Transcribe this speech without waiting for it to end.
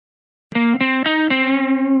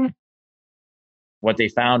what they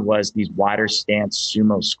found was these wider stance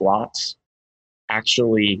sumo squats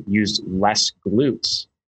actually used less glutes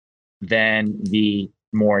than the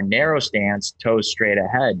more narrow stance, toes straight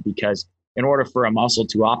ahead, because in order for a muscle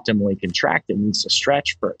to optimally contract, it needs to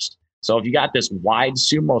stretch first. So if you got this wide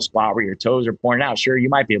sumo squat where your toes are pointed out, sure, you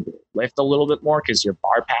might be able to lift a little bit more because your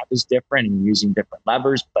bar path is different and you're using different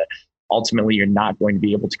levers, but ultimately you're not going to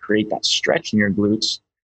be able to create that stretch in your glutes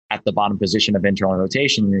at the bottom position of internal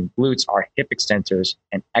rotation. Your glutes are hip extensors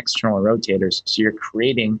and external rotators. So you're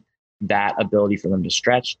creating that ability for them to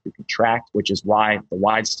stretch, to contract, which is why the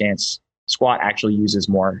wide stance squat actually uses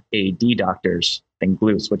more adductors than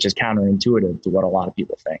glutes, which is counterintuitive to what a lot of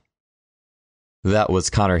people think. That was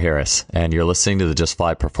Connor Harris, and you're listening to the Just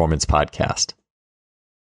Fly Performance Podcast.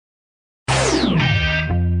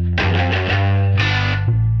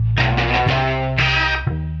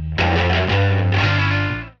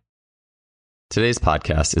 Today's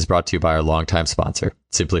podcast is brought to you by our longtime sponsor,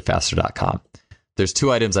 SimplyFaster.com. There's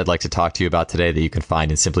 2 items I'd like to talk to you about today that you can find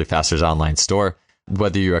in Simply Faster's online store.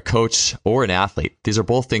 Whether you're a coach or an athlete, these are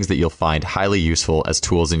both things that you'll find highly useful as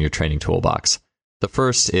tools in your training toolbox. The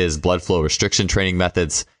first is blood flow restriction training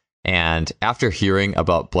methods. And after hearing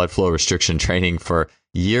about blood flow restriction training for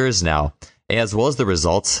years now, as well as the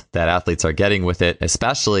results that athletes are getting with it,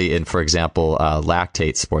 especially in, for example,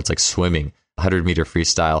 lactate sports like swimming, 100-meter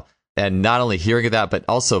freestyle, and not only hearing of that, but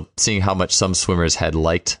also seeing how much some swimmers had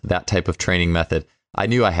liked that type of training method, I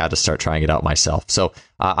knew I had to start trying it out myself. So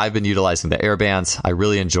I've been utilizing the air bands. I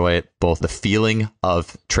really enjoy it, both the feeling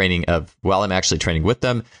of training while I'm actually training with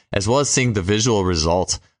them, as well as seeing the visual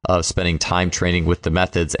result of spending time training with the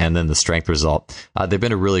methods and then the strength result. They've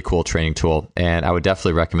been a really cool training tool, and I would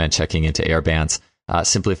definitely recommend checking into air bands.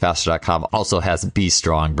 SimplyFaster.com also has Be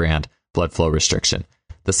Strong brand blood flow restriction.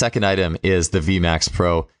 The second item is the VMAX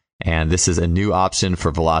Pro, and this is a new option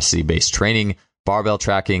for velocity-based training. Barbell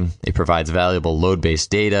tracking, it provides valuable load-based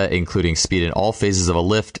data, including speed in all phases of a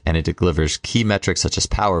lift, and it delivers key metrics such as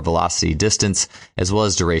power, velocity, distance, as well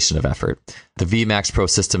as duration of effort. The VMAX Pro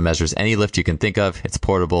system measures any lift you can think of. It's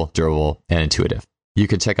portable, durable, and intuitive. You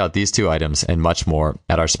can check out these 2 items and much more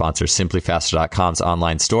at our sponsor, SimplyFaster.com's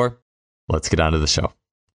online store. Let's get on to the show.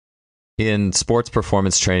 In sports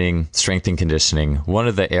performance training, strength and conditioning, one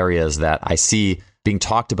of the areas that I see being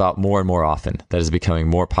talked about more and more often that is becoming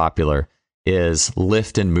more popular is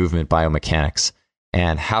lift and movement biomechanics,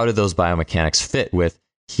 and how do those biomechanics fit with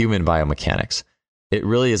human biomechanics. It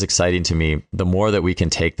really is exciting to me the more that we can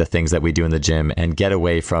take the things that we do in the gym and get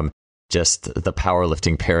away from just the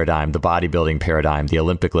powerlifting paradigm, the bodybuilding paradigm, the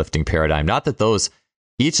Olympic lifting paradigm. Not that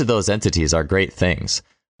each of those entities are great things,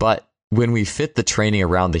 but when we fit the training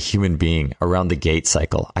around the human being, around the gait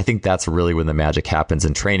cycle, I think that's really when the magic happens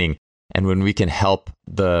in training. And when we can help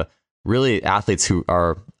the really athletes who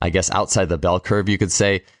are, I guess, outside the bell curve, you could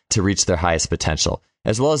say, to reach their highest potential,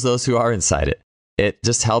 as well as those who are inside it. It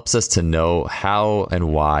just helps us to know how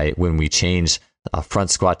and why when we change a front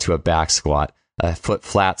squat to a back squat, a foot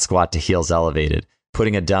flat squat to heels elevated,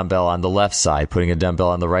 putting a dumbbell on the left side, putting a dumbbell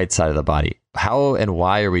on the right side of the body. How and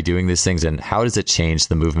why are we doing these things, and how does it change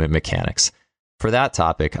the movement mechanics? For that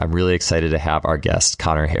topic, I'm really excited to have our guest,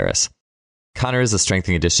 Connor Harris. Connor is a strength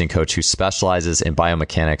and conditioning coach who specializes in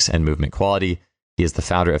biomechanics and movement quality. He is the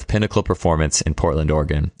founder of Pinnacle Performance in Portland,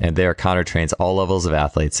 Oregon, and there Connor trains all levels of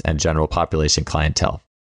athletes and general population clientele.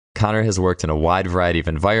 Connor has worked in a wide variety of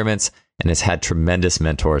environments and has had tremendous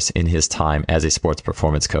mentors in his time as a sports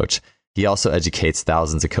performance coach. He also educates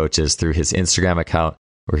thousands of coaches through his Instagram account,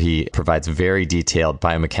 where he provides very detailed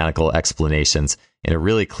biomechanical explanations in a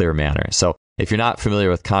really clear manner. So if you're not familiar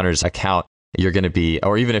with Connor's account, you're going to be,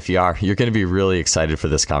 or even if you are, you're going to be really excited for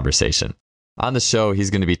this conversation. On the show, he's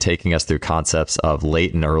going to be taking us through concepts of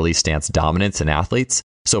late and early stance dominance in athletes.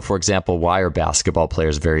 So for example, why are basketball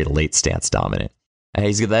players very late stance dominant? And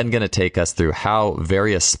he's then going to take us through how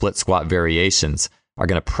various split squat variations are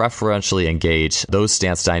going to preferentially engage those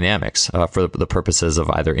stance dynamics for the purposes of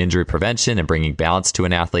either injury prevention and bringing balance to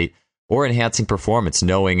an athlete, or enhancing performance,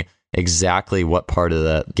 knowing exactly what part of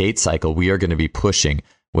the gait cycle we are going to be pushing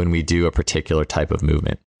when we do a particular type of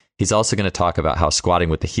movement. He's also going to talk about how squatting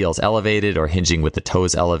with the heels elevated or hinging with the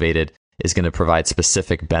toes elevated is going to provide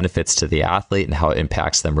specific benefits to the athlete and how it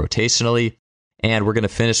impacts them rotationally. And we're going to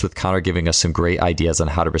finish with Connor giving us some great ideas on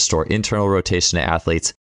how to restore internal rotation to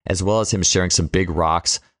athletes, as well as him sharing some big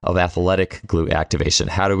rocks of athletic glute activation.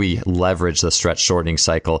 How do we leverage the stretch shortening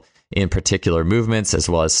cycle in particular movements, as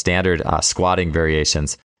well as standard squatting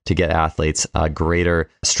variations to get athletes a greater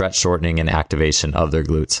stretch shortening and activation of their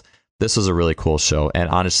glutes. This was a really cool show. And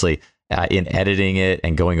honestly, in editing it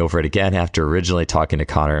and going over it again after originally talking to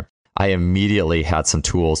Connor, I immediately had some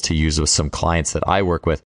tools to use with some clients that I work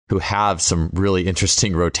with who have some really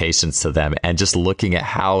interesting rotations to them. And just looking at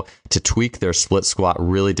how to tweak their split squat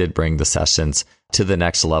really did bring the sessions to the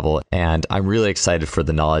next level. And I'm really excited for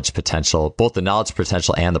the knowledge potential, both the knowledge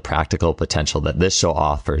potential and the practical potential that this show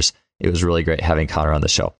offers. It was really great having Connor on the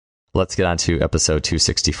show. Let's get on to episode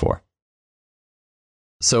 264.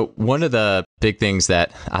 So one of the big things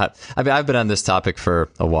that I've been on this topic for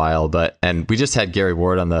a while, and we just had Gary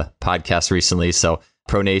Ward on the podcast recently. So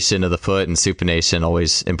pronation of the foot and supination,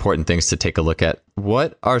 always important things to take a look at.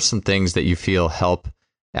 What are some things that you feel help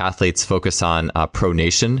athletes focus on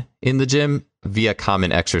pronation in the gym via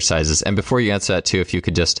common exercises? And before you answer that too, if you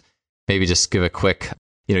could maybe give a quick,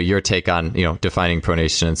 your take on, defining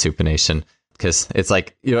pronation and supination, because it's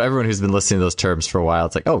like, everyone who's been listening to those terms for a while,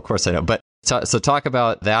 it's like, oh, of course I know. But so talk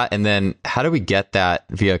about that. And then how do we get that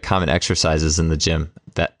via common exercises in the gym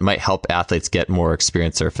that might help athletes get more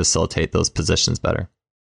experience or facilitate those positions better?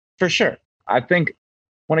 For sure. I think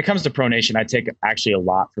when it comes to pronation, I take actually a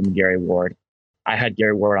lot from Gary Ward. I had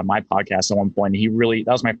Gary Ward on my podcast at one point. That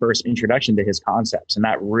was my first introduction to his concepts. And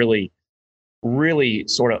that really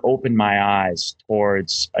sort of opened my eyes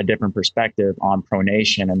towards a different perspective on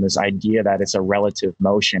pronation and this idea that it's a relative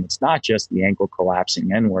motion. It's not just the ankle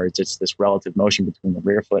collapsing inwards. It's this relative motion between the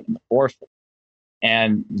rear foot and the forefoot.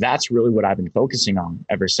 And that's really what I've been focusing on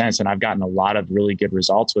ever since. And I've gotten a lot of really good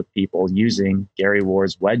results with people using Gary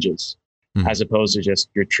Ward's wedges, as opposed to just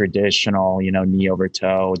your traditional, knee over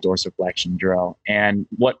toe, dorsiflexion drill. And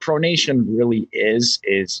what pronation really is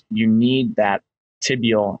you need that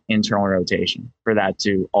tibial internal rotation for that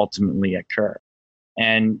to ultimately occur.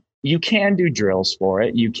 And you can do drills for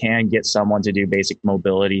it. You can get someone to do basic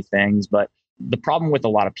mobility things, but the problem with a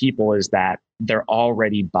lot of people is that they're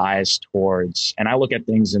already biased towards, and I look at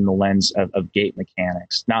things in the lens of gait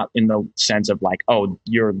mechanics, not in the sense of like, oh,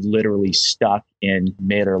 you're literally stuck in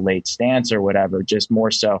mid or late stance or whatever, just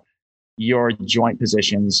more so your joint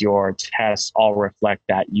positions, your tests all reflect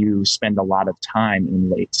that you spend a lot of time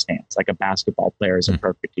in late stance. Like a basketball player is a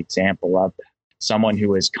perfect example of that. Someone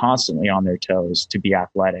who is constantly on their toes to be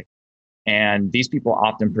athletic. And these people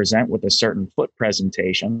often present with a certain foot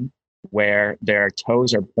presentation where their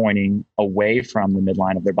toes are pointing away from the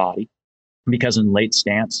midline of their body. Because in late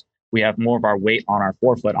stance, we have more of our weight on our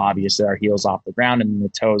forefoot, obviously our heels off the ground, and then the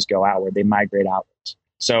toes go outward. They migrate outwards.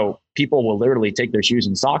 So people will literally take their shoes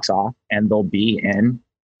and socks off and they'll be in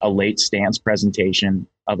a late stance presentation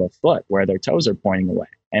of a foot where their toes are pointing away.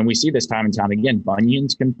 And we see this time and time again,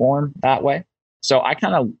 bunions can form that way. So I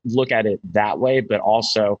kind of look at it that way, but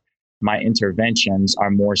also my interventions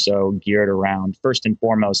are more so geared around, first and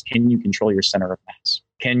foremost, can you control your center of mass?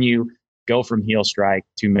 Can you go from heel strike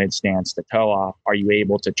to mid stance to toe off? Are you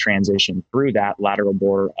able to transition through that lateral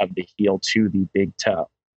border of the heel to the big toe?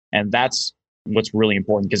 And that's what's really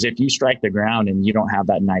important, because if you strike the ground and you don't have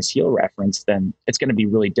that nice heel reference, then it's going to be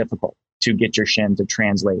really difficult to get your shin to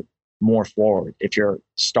translate more forward if you're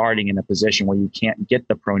starting in a position where you can't get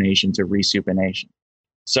the pronation to resupination.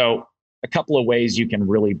 So a couple of ways you can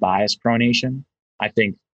really bias pronation. I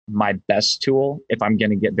think my best tool, if I'm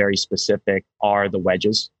going to get very specific, are the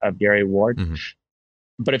wedges of Gary Ward. Mm-hmm.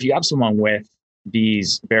 But if you have someone with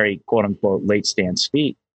these very quote unquote late stance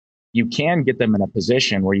feet, you can get them in a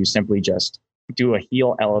position where you simply just do a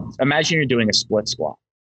heel elevation. Imagine you're doing a split squat,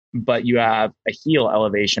 but you have a heel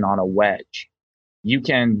elevation on a wedge. You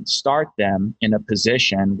can start them in a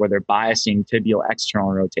position where they're biasing tibial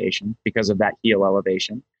external rotation because of that heel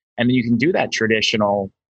elevation. And then you can do that traditional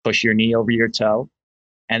push your knee over your toe.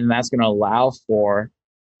 And that's going to allow for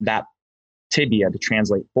that tibia to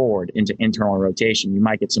translate forward into internal rotation. You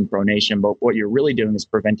might get some pronation, but what you're really doing is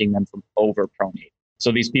preventing them from over pronating.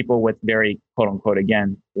 So these people with very, quote unquote,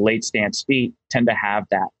 again, late stance feet tend to have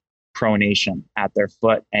that pronation at their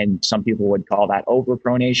foot. And some people would call that over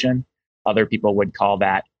pronation. Other people would call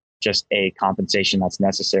that just a compensation that's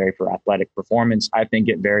necessary for athletic performance. I think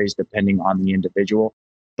it varies depending on the individual.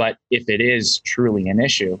 But if it is truly an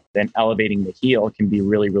issue, then elevating the heel can be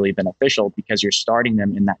really, really beneficial because you're starting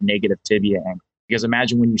them in that negative tibia angle. Because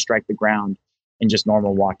imagine when you strike the ground in just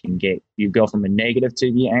normal walking gait, you go from a negative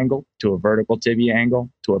tibia angle to a vertical tibia angle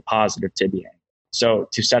to a positive tibia angle. So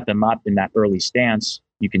to set them up in that early stance,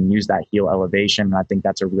 you can use that heel elevation. And I think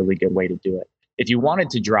that's a really good way to do it. If you wanted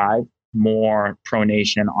to drive more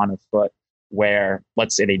pronation on a foot where,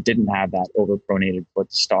 let's say they didn't have that overpronated foot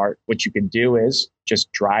to start, what you could do is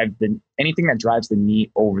just drive anything that drives the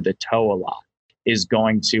knee over the toe a lot is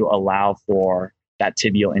going to allow for that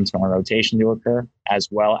tibial internal rotation to occur, as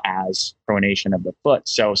well as pronation of the foot.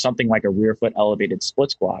 So something like a rear foot elevated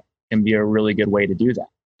split squat can be a really good way to do that.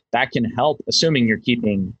 that can help, assuming you're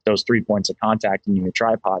keeping those 3 points of contact in your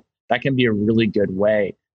tripod. That can be a really good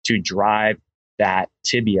way to drive that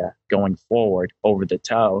tibia going forward over the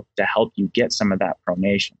toe to help you get some of that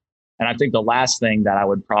pronation. And I think the last thing that I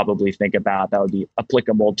would probably think about that would be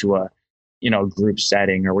applicable to a group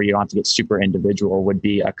setting or where you don't have to get super individual would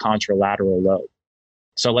be a contralateral load.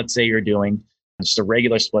 So let's say you're doing just a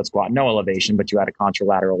regular split squat, no elevation, but you had a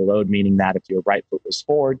contralateral load, meaning that if your right foot was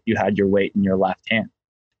forward, you had your weight in your left hand.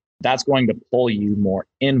 That's going to pull you more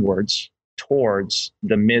inwards towards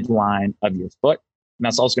the midline of your foot. And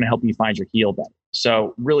that's also going to help you find your heel better.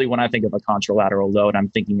 So really, when I think of a contralateral load, I'm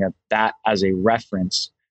thinking of that as a reference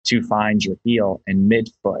to find your heel and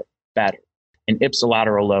midfoot better. An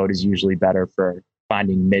ipsilateral load is usually better for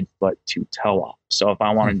finding midfoot to toe off. So if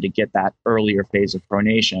I wanted to get that earlier phase of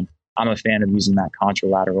pronation, I'm a fan of using that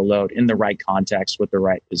contralateral load in the right context with the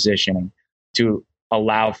right positioning to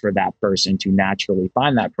allow for that person to naturally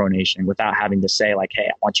find that pronation without having to say like, hey,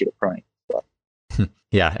 I want you to pronate.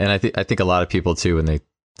 Yeah. And I think a lot of people too, when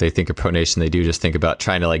they think of pronation, they do just think about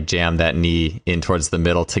trying to like jam that knee in towards the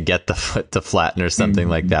middle to get the foot to flatten or something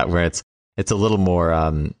like that, where it's a little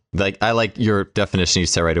more like, I like your definition you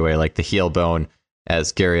said right away, like the heel bone,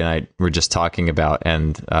 as Gary and I were just talking about,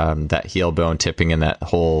 and that heel bone tipping in that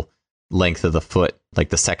whole length of the foot, like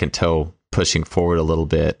the second toe pushing forward a little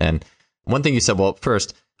bit. And one thing you said, well,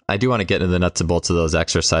 first, I do want to get into the nuts and bolts of those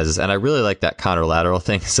exercises. And I really like that contralateral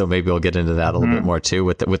thing. So maybe we'll get into that a little bit more too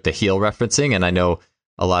with the heel referencing. And I know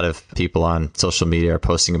a lot of people on social media are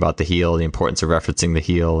posting about the heel, the importance of referencing the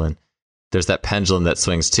heel. And there's that pendulum that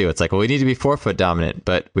swings too. It's like, well, we need to be forefoot dominant,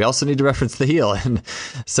 but we also need to reference the heel. And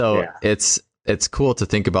so it's cool to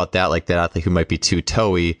think about that, like that athlete who might be too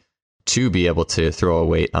toey to be able to throw a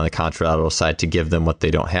weight on the contralateral side to give them what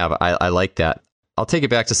they don't have. I like that. I'll take it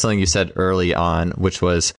back to something you said early on, which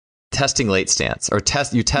was testing late stance, or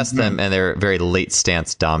you test them and they're very late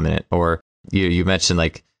stance dominant. Or you mentioned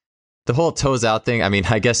like the whole toes out thing. I mean,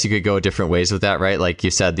 I guess you could go different ways with that, right? Like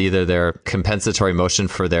you said, either they're compensatory motion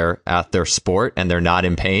for their sport and they're not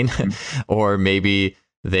in pain, or maybe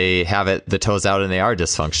they have the toes out and they are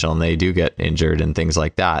dysfunctional and they do get injured and things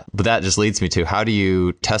like that. But that just leads me to, how do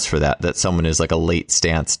you test for that someone is like a late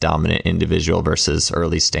stance dominant individual versus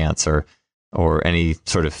early stance or any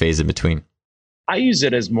sort of phase in between? I use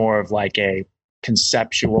it as more of like a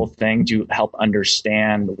conceptual thing to help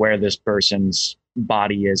understand where this person's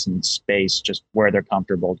body is in space, just where they're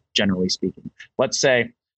comfortable, generally speaking. Let's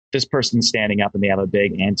say this person's standing up and they have a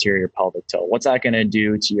big anterior pelvic toe. What's that going to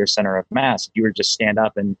do to your center of mass? If you were to just stand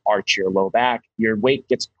up and arch your low back, your weight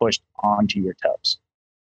gets pushed onto your toes.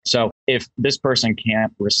 So if this person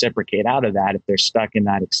can't reciprocate out of that, if they're stuck in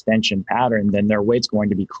that extension pattern, then their weight's going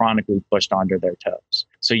to be chronically pushed onto their toes.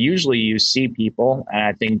 So usually you see people, and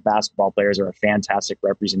I think basketball players are a fantastic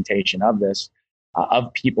representation of this,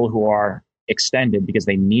 of people who are extended because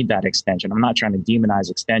they need that extension. I'm not trying to demonize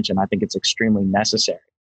extension. I think it's extremely necessary.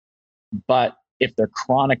 But if they're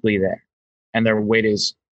chronically there and their weight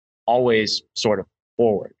is always sort of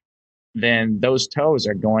forward, then those toes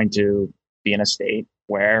are going to be in a state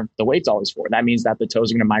where the weight's always forward. That means that the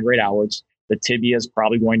toes are going to migrate outwards. The tibia is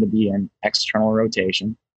probably going to be in external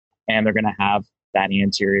rotation, and they're going to have that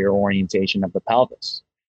anterior orientation of the pelvis.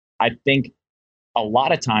 I think a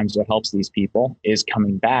lot of times what helps these people is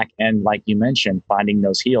coming back and, like you mentioned, finding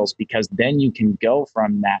those heels, because then you can go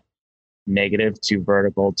from that negative to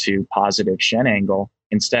vertical to positive shin angle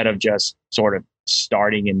instead of just sort of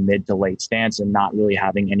starting in mid to late stance and not really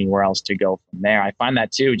having anywhere else to go from there. I find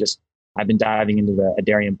that too, I've been diving into the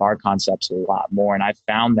Adarian bar concepts a lot more. And I've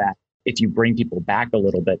found that if you bring people back a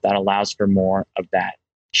little bit, that allows for more of that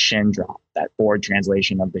shin drop, that forward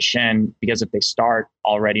translation of the shin, because if they start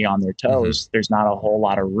already on their toes, there's not a whole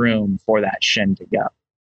lot of room for that shin to go.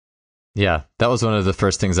 Yeah, that was one of the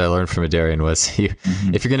first things I learned from Adarian was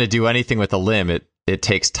if you're going to do anything with a limb, it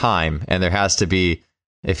takes time. And there has to be,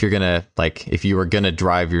 if you were going to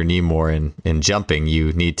drive your knee more in jumping,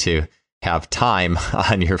 you need to have time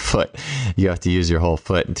on your foot. You have to use your whole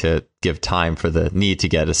foot to give time for the knee to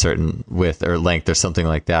get a certain width or length or something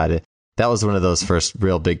like that. That was one of those first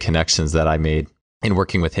real big connections that I made in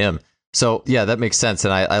working with him. So yeah, that makes sense.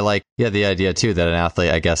 And I like, the idea too, that an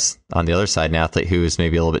athlete, I guess on the other side, an athlete who is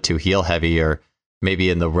maybe a little bit too heel heavy or maybe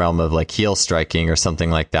in the realm of like heel striking or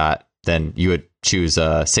something like that, then you would choose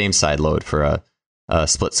a same side load for a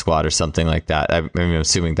split squat or something like that. I'm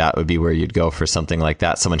assuming that would be where you'd go for something like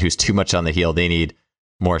that. Someone who's too much on the heel, they need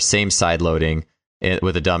more same side loading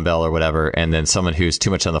with a dumbbell or whatever. And then someone who's too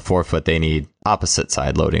much on the forefoot, they need opposite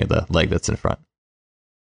side loading of the leg that's in front.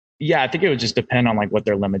 Yeah, I think it would just depend on like what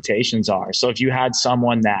their limitations are. So if you had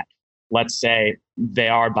someone that let's say they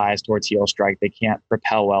are biased towards heel strike, they can't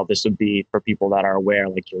propel well. This would be for people that are aware,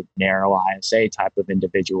 like your narrow ISA type of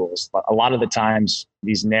individuals. But a lot of the times,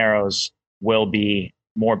 these narrows will be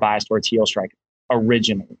more biased towards heel strike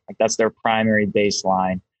originally. Like that's their primary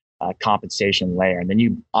baseline compensation layer. And then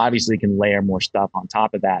you obviously can layer more stuff on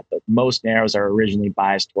top of that. But most narrows are originally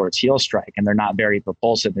biased towards heel strike, and they're not very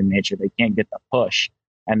propulsive in nature. They can't get the push,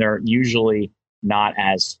 and they're usually not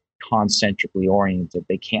as concentrically oriented.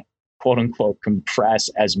 They can't, quote unquote, compress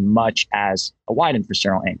as much as a wide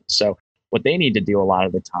infrasternal angle. So what they need to do a lot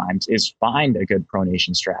of the times is find a good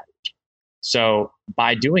pronation strategy. So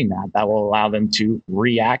by doing that, that will allow them to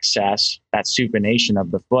reaccess that supination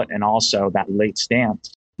of the foot and also that late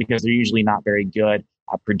stance, because they're usually not very good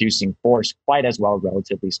at producing force quite as well,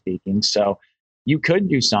 relatively speaking. So you could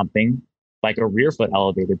do something like a rear foot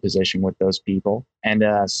elevated position with those people and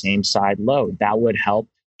a same side load. That would help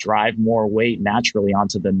drive more weight naturally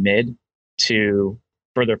onto the mid to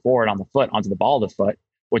further forward on the foot, onto the ball of the foot,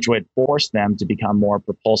 which would force them to become more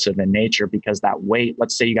propulsive in nature, because that weight,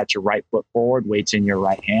 let's say you got your right foot forward, weight's in your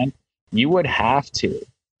right hand, you would have to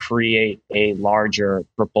create a larger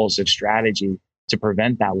propulsive strategy to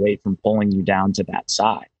prevent that weight from pulling you down to that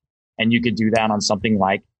side. And you could do that on something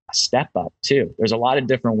like a step up too. There's a lot of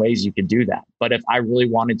different ways you could do that. But if I really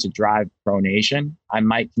wanted to drive pronation, I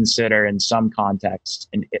might consider in some contexts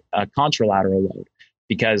a contralateral load,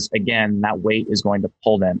 because again, that weight is going to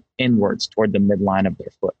pull them inwards toward the midline of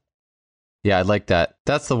their foot. Yeah, I like that.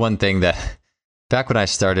 That's the one thing that back when I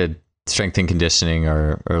started strength and conditioning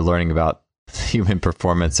or learning about human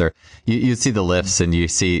performance, or you see the lifts and you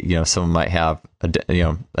see, someone might have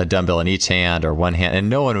a dumbbell in each hand or one hand, and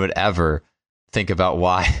no one would ever think about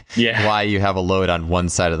why you have a load on one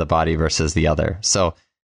side of the body versus the other. So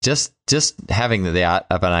just having that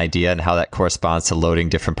of an idea and how that corresponds to loading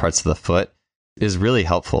different parts of the foot is really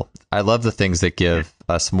helpful. I love the things that give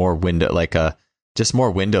us more window, just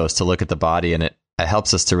more windows to look at the body, and it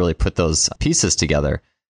helps us to really put those pieces together.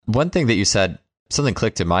 One thing that you said, something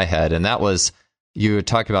clicked in my head, and that was you were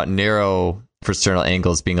talking about narrow infrasternal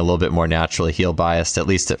angles being a little bit more naturally heel biased, at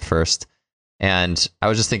least at first. And I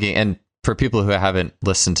was just thinking, and for people who haven't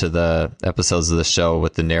listened to the episodes of the show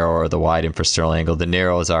with the narrow or the wide infrasternal angle, the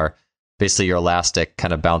narrows are basically your elastic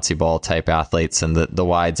kind of bouncy ball type athletes, and the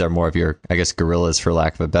wides are more of your, I guess, gorillas, for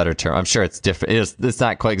lack of a better term. I'm sure it's different. It's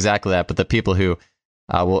not quite exactly that, but the people who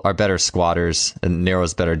are better squatters, and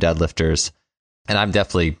narrows better deadlifters. And I'm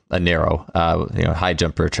definitely a narrow, high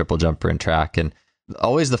jumper, triple jumper in track. And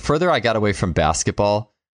always the further I got away from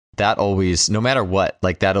basketball, that always, no matter what,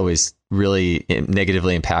 that always really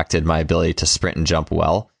negatively impacted my ability to sprint and jump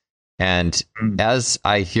well. And as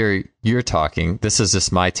I hear you're talking, this is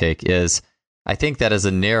just my take, is I think that as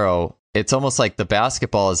a narrow, it's almost like the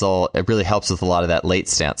basketball it really helps with a lot of that late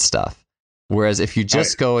stance stuff. Whereas if you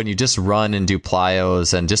just go and you just run and do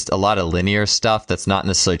plyos and just a lot of linear stuff that's not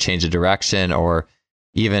necessarily change of direction, or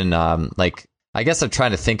even I guess I'm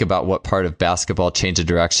trying to think about what part of basketball change of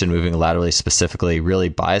direction, moving laterally specifically, really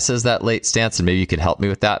biases that late stance, and maybe you can help me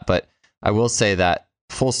with that. But I will say that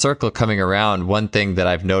full circle coming around, one thing that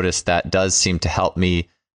I've noticed that does seem to help me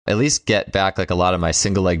at least get back a lot of my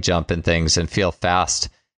single leg jump and things and feel fast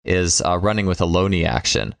is running with a low knee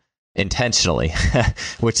action intentionally,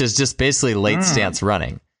 which is just basically late stance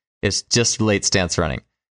running. It's just late stance running.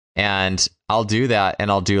 And I'll do that, and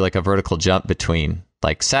I'll do a vertical jump between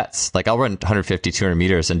sets. I'll run 150, 200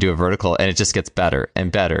 meters and do a vertical, and it just gets better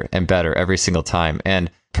and better and better every single time. And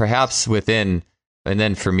perhaps and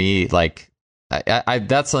then for me, I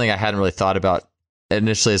that's something I hadn't really thought about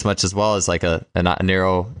initially as much, as well as a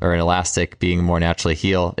narrow or an elastic being more naturally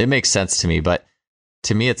heel. It makes sense to me, but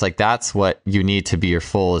to me, it's that's what you need to be your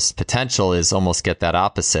fullest potential, is almost get that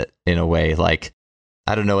opposite in a way.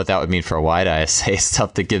 I don't know what that would mean for a wide ISA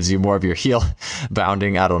stuff that gives you more of your heel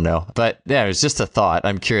bounding. I don't know. But yeah, it's just a thought.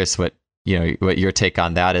 I'm curious what your take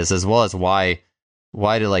on that is, as well as why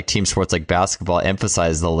do team sports like basketball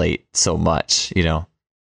emphasize the late so much,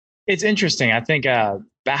 It's interesting. I think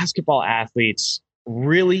basketball athletes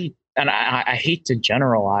really, and I hate to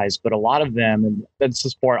generalize, but a lot of them, and that's the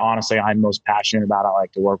sport, honestly, I'm most passionate about. I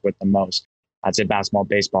like to work with the most. I'd say basketball,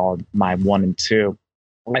 baseball, my 1 and 2.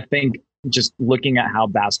 I think just looking at how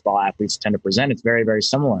basketball athletes tend to present, it's very, very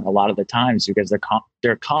similar a lot of the times, because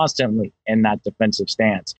they're constantly in that defensive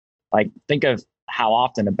stance. Think of how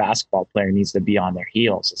often a basketball player needs to be on their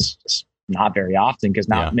heels. It's just not very often, because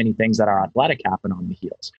not many things that are athletic happen on the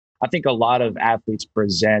heels. I think a lot of athletes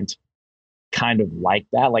present kind of like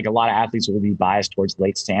that. A lot of athletes will be biased towards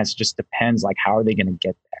late stance. It just depends, how are they going to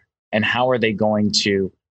get there, and how are they going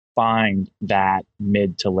to find that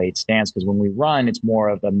mid to late stance, because when we run, it's more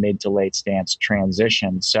of a mid to late stance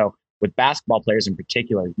transition. So with basketball players in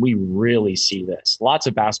particular, we really see this. Lots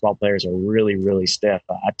of basketball players are really, really stiff.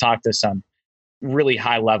 I've talked to some really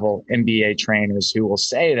high level NBA trainers who will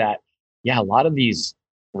say that, yeah, a lot of these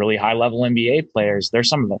really high level NBA players, they're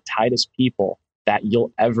some of the tightest people that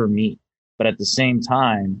you'll ever meet. But at the same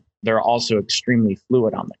time, they're also extremely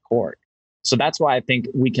fluid on the court. So that's why I think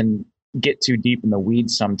we can get too deep in the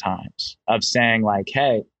weeds sometimes of saying like,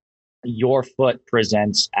 hey, your foot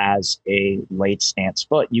presents as a late stance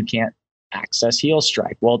foot. You can't access heel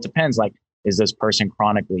strike. Well, it depends. Like, is this person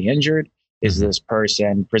chronically injured? Is this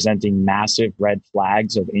person presenting massive red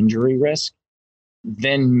flags of injury risk?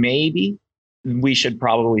 Then maybe we should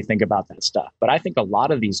probably think about that stuff. But I think a lot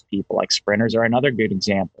of these people, like sprinters are another good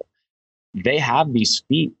example. They have these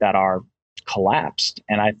feet that are collapsed.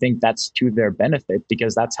 And I think that's to their benefit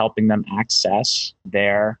because that's helping them access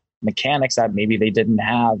their mechanics that maybe they didn't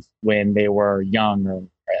have when they were young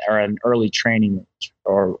or an early training age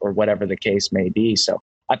or whatever the case may be. So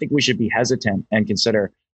I think we should be hesitant and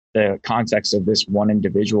consider the context of this one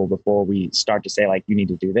individual before we start to say like, you need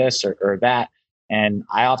to do this or that. And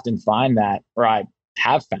I often find that, or I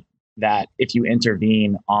have found that if you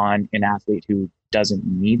intervene on an athlete who doesn't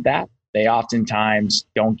need that, they oftentimes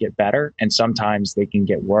don't get better. And sometimes they can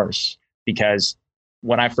get worse because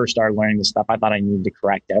when I first started learning this stuff, I thought I needed to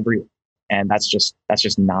correct everyone. And that's just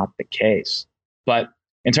not the case. But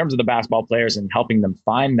in terms of the basketball players and helping them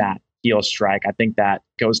find that heel strike, I think that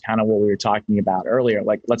goes kind of what we were talking about earlier.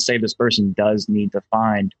 Like, let's say this person does need to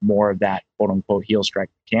find more of that quote unquote heel strike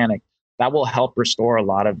mechanic. That will help restore a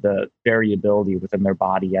lot of the variability within their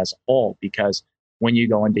body as a whole. Because when you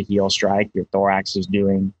go into heel strike, your thorax is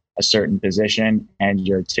doing a certain position and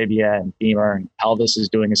your tibia and femur and pelvis is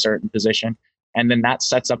doing a certain position. And then that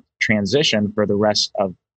sets up transition for the rest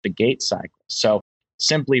of the gait cycle. So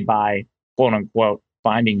simply by quote unquote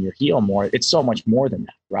finding your heel more, it's so much more than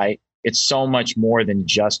that, right? It's so much more than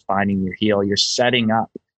just finding your heel. You're setting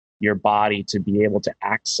up your body to be able to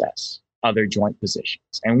access other joint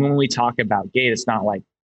positions. And when we talk about gait, it's not like,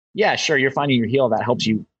 yeah, sure, you're finding your heel, that helps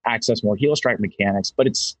you access more heel strike mechanics, but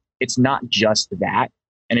it's not just that.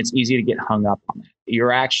 And it's easy to get hung up on that.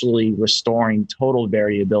 You're actually restoring total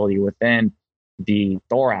variability within the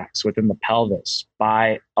thorax, within the pelvis,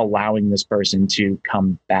 by allowing this person to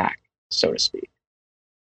come back, so to speak.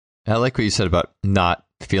 I like what you said about not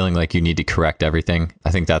feeling like you need to correct everything.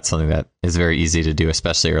 I think that's something that is very easy to do,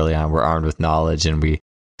 especially early on. We're armed with knowledge and we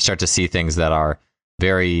start to see things that are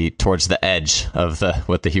very towards the edge of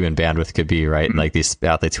what the human bandwidth could be, right? Mm-hmm. Like these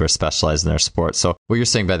athletes who are specialized in their sport. So what you're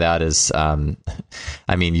saying by that is,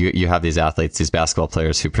 I mean, you have these athletes, these basketball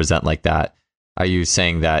players who present like that. Are you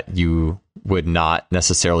saying that you would not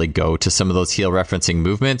necessarily go to some of those heel referencing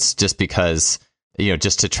movements just because,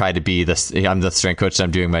 just to try to be this, I'm the strength coach, I'm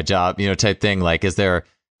doing my job, type thing? Like, is there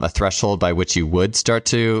a threshold by which you would start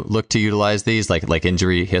to look to utilize these, like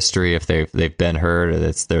injury history, if they've been hurt, or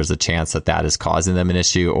there's a chance that is causing them an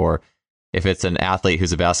issue, or if it's an athlete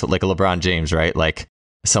who's a basketball, like a LeBron James, right? Like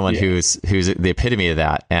someone who's the epitome of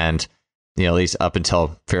that, and at least up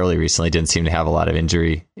until fairly recently didn't seem to have a lot of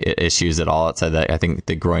injury issues at all outside that, I think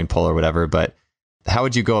the groin pull or whatever. But how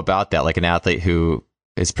would you go about that? Like an athlete who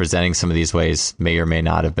is presenting some of these ways may or may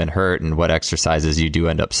not have been hurt, and what exercises you do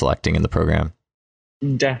end up selecting in the program?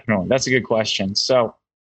 Definitely. That's a good question. So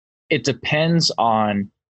it depends on,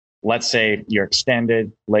 let's say, your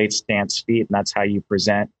extended late stance feet, and that's how you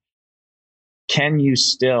present. Can you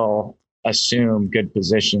still assume good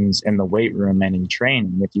positions in the weight room and in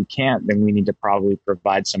training? If you can't, then we need to probably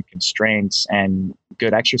provide some constraints and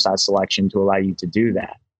good exercise selection to allow you to do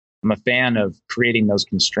that. I'm a fan of creating those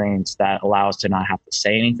constraints that allow us to not have to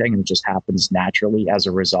say anything, and it just happens naturally as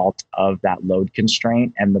a result of that load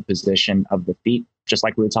constraint and the position of the feet, just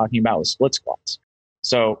like we were talking about with split squats.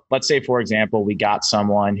 So let's say, for example, we got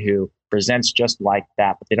someone who presents just like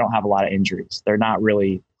that, but they don't have a lot of injuries. They're not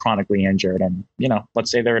really chronically injured. And,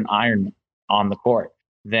 let's say they're an Ironman on the court.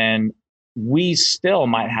 Then we still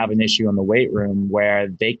might have an issue in the weight room where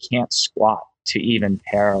they can't squat to even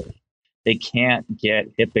parallel. They can't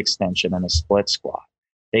get hip extension in a split squat.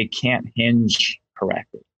 They can't hinge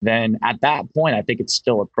correctly. Then at that point, I think it's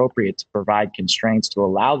still appropriate to provide constraints to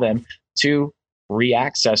allow them to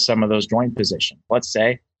re-access some of those joint positions. Let's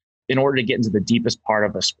say, in order to get into the deepest part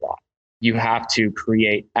of a squat, you have to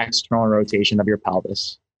create external rotation of your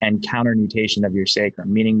pelvis and counter nutation of your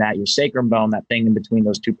sacrum, meaning that your sacrum bone, that thing in between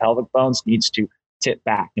those two pelvic bones, needs to tip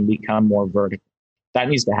back and become more vertical. That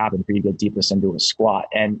needs to happen for you to get deepest into a squat.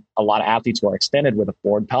 And a lot of athletes who are extended with a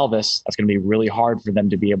forward pelvis, that's going to be really hard for them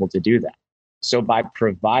to be able to do that. So by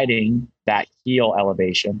providing that heel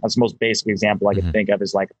elevation, that's the most basic example I can think of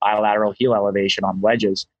is like bilateral heel elevation on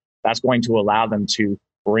wedges. That's going to allow them to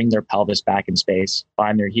bring their pelvis back in space,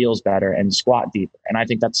 find their heels better, and squat deeper. And I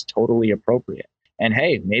think that's totally appropriate. And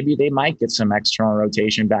hey, maybe they might get some external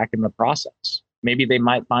rotation back in the process. Maybe they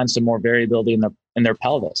might find some more variability in their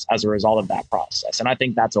pelvis as a result of that process. And I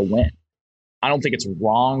think that's a win. I don't think it's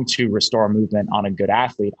wrong to restore movement on a good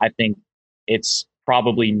athlete. I think it's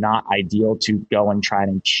probably not ideal to go and try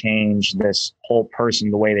and change this whole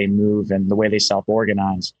person, the way they move and the way they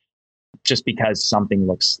self-organize, just because something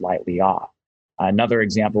looks slightly off. Another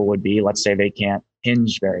example would be, let's say they can't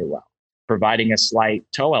hinge very well. Providing a slight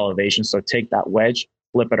toe elevation, so take that wedge,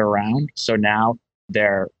 flip it around. So now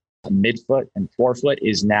their midfoot and forefoot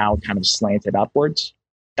is now kind of slanted upwards.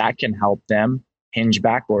 That can help them hinge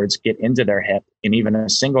backwards, get into their hip, and even a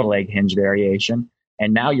single leg hinge variation.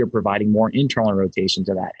 And now you're providing more internal rotation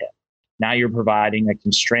to that hip. Now you're providing a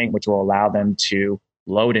constraint which will allow them to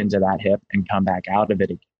load into that hip and come back out of it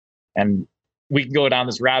again. And we can go down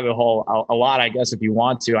this rabbit hole a lot, I guess, if you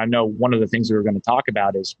want to. I know one of the things we were going to talk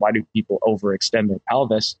about is why do people overextend their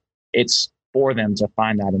pelvis? It's for them to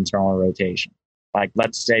find that internal rotation. Like,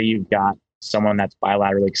 let's say you've got someone that's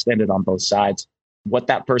bilaterally extended on both sides. What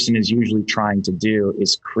that person is usually trying to do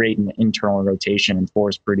is create an internal rotation and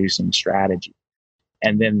force producing strategy.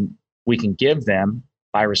 And then we can give them,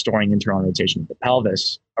 by restoring internal rotation of the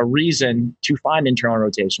pelvis, a reason to find internal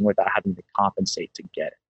rotation without having to compensate to get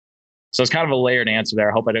it. So it's kind of a layered answer there.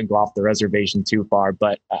 I hope I didn't go off the reservation too far.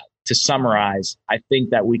 But to summarize, I think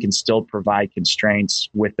that we can still provide constraints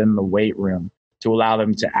within the weight room to allow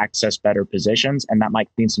them to access better positions. And that might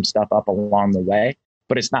clean some stuff up along the way.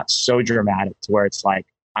 But it's not so dramatic to where it's like,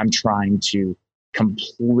 I'm trying to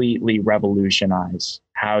completely revolutionize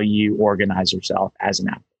how you organize yourself as an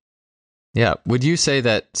athlete. Yeah. Would you say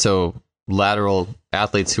that, so lateral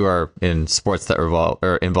athletes who are in sports that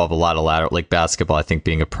involve a lot of lateral, like basketball, I think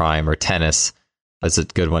being a prime, or tennis is a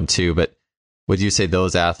good one too. But would you say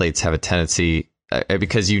those athletes have a tendency,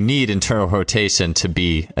 because you need internal rotation to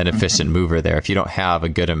be an efficient mover there. If you don't have a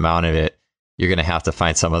good amount of it, you're going to have to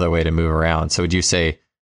find some other way to move around. So would you say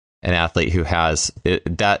an athlete who has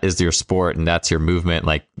it, that is your sport and that's your movement,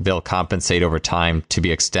 like they'll compensate over time to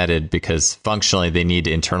be extended because functionally they need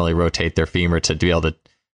to internally rotate their femur to be able to,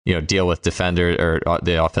 deal with defender or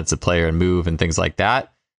the offensive player and move and things like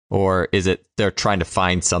that? Or is it they're trying to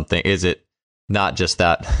find something? Is it not just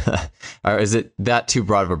that, or is it that too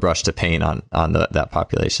broad of a brush to paint on that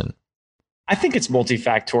population? I think it's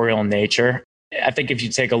multifactorial in nature. I think if you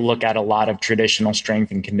take a look at a lot of traditional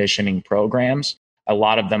strength and conditioning programs, a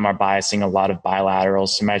lot of them are biasing a lot of bilateral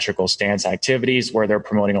symmetrical stance activities where they're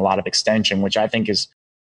promoting a lot of extension, which I think is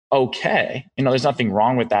okay. There's nothing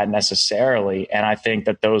wrong with that necessarily. And I think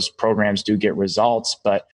that those programs do get results,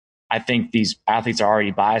 but I think these athletes are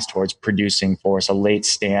already biased towards producing force, a late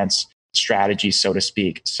stance strategy, so to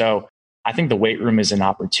speak. So I think the weight room is an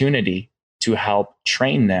opportunity to help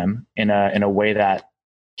train them in a way that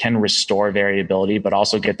can restore variability, but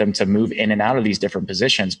also get them to move in and out of these different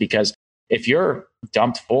positions. Because if you're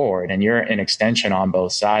dumped forward and you're in extension on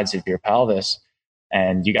both sides of your pelvis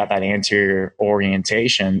and you got that anterior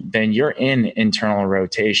orientation, then you're in internal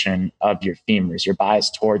rotation of your femurs. You're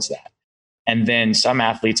biased towards that. And then some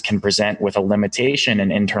athletes can present with a limitation in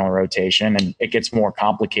internal rotation, and it gets more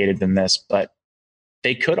complicated than this, but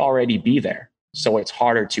they could already be there. So it's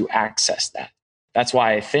harder to access that. That's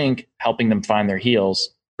why I think helping them find their heels,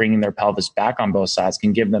 bringing their pelvis back on both sides,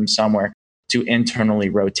 can give them somewhere to internally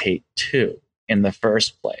rotate to in the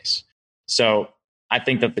first place. So I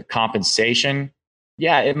think that the compensation,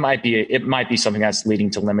 it might be something that's leading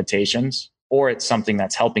to limitations, or it's something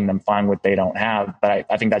that's helping them find what they don't have. But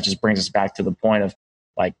I think that just brings us back to the point of,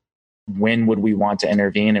 like, when would we want to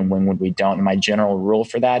intervene and when would we don't? And my general rule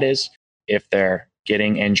for that is if they're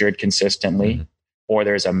getting injured consistently, or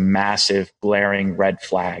there's a massive glaring red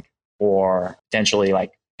flag or potentially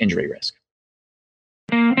like injury risk.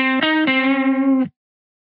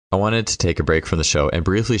 I wanted to take a break from the show and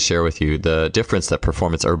briefly share with you the difference that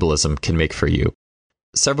performance herbalism can make for you.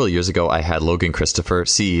 Several years ago, I had Logan Christopher,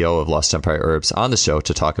 CEO of Lost Empire Herbs, on the show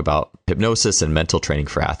to talk about hypnosis and mental training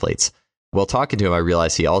for athletes. While talking to him, I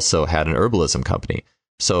realized he also had an herbalism company.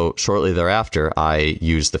 So shortly thereafter, I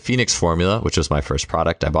used the Phoenix formula, which was my first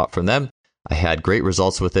product I bought from them. I had great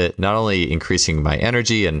results with it, not only increasing my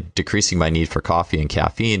energy and decreasing my need for coffee and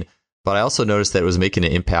caffeine, but I also noticed that it was making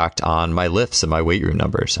an impact on my lifts and my weight room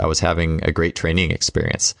numbers. I was having a great training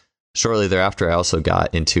experience. Shortly thereafter, I also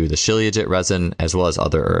got into the Shilajit resin as well as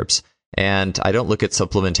other herbs. And I don't look at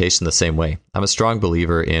supplementation the same way. I'm a strong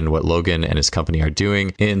believer in what Logan and his company are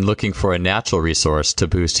doing in looking for a natural resource to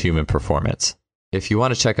boost human performance. If you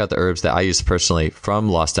want to check out the herbs that I use personally from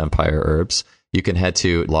Lost Empire Herbs, you can head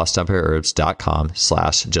to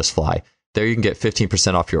lostempireherbs.com/justfly. There you can get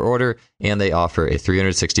 15% off your order, and they offer a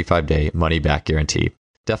 365-day money-back guarantee.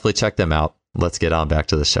 Definitely check them out. Let's get on back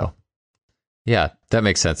to the show. Yeah, that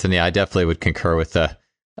makes sense. And yeah, I definitely would concur with the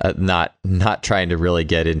not trying to really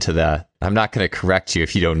get into that. I'm not going to correct you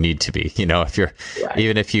if you don't need to be. If you're right.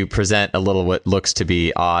 Even if you present a little what looks to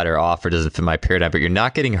be odd or off or doesn't fit my paradigm, but you're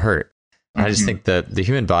not getting hurt. I just think that the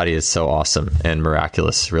human body is so awesome and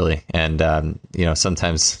miraculous, really. And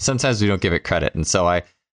sometimes we don't give it credit. And so I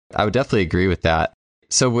would definitely agree with that.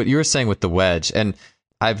 So what you were saying with the wedge, and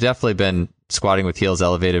I've definitely been squatting with heels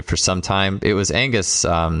elevated for some time. It was Angus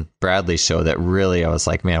Bradley's show that really I was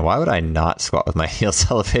like, man, why would I not squat with my heels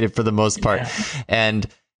elevated for the most part? Yeah. And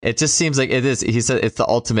it just seems like it is. He said it's the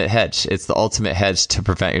ultimate hedge. It's the ultimate hedge to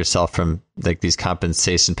prevent yourself from like these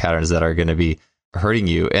compensation patterns that are going to be hurting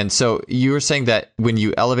you. And so you were saying that when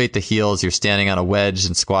you elevate the heels, you're standing on a wedge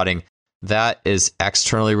and squatting, that is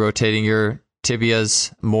externally rotating your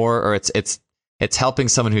tibias more, or it's helping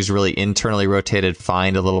someone who's really internally rotated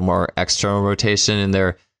find a little more external rotation in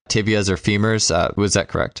their tibias or femurs. Was that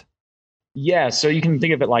correct? Yeah. So you can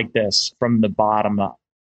think of it like this from the bottom up.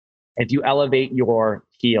 If you elevate your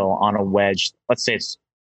heel on a wedge, let's say it's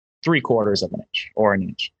 3/4 of an inch or an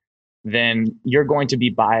inch, then you're going to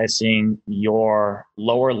be biasing your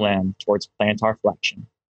lower limb towards plantar flexion.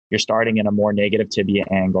 You're starting in a more negative tibia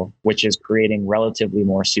angle, which is creating relatively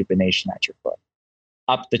more supination at your foot.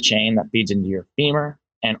 Up the chain that feeds into your femur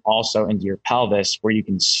and also into your pelvis, where you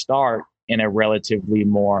can start in a relatively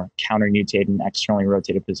more counter-nutated and externally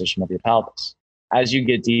rotated position of your pelvis. As you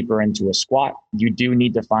get deeper into a squat, you do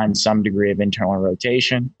need to find some degree of internal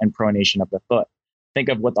rotation and pronation of the foot. Think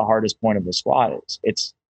of what the hardest point of the squat is.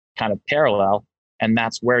 It's kind of parallel, and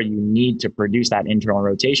that's where you need to produce that internal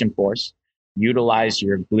rotation force. Utilize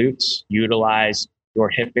your glutes, utilize your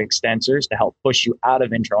hip extensors to help push you out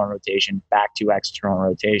of internal rotation back to external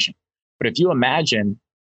rotation. But if you imagine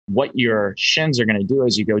what your shins are going to do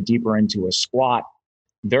as you go deeper into a squat,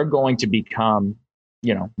 they're going to become,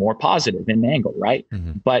 more positive in angle, right?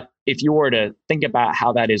 Mm-hmm. But if you were to think about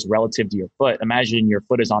how that is relative to your foot, imagine your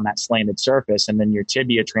foot is on that slanted surface and then your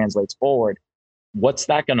tibia translates forward. What's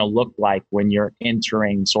that going to look like when you're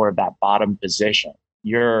entering sort of that bottom position?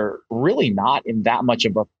 You're really not in that much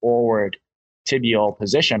of a forward tibial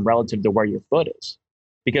position relative to where your foot is,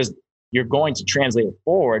 because you're going to translate it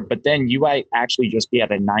forward, but then you might actually just be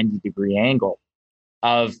at a 90-degree angle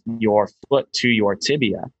of your foot to your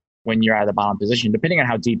tibia when you're at the bottom position, depending on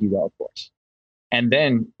how deep you go, of course. And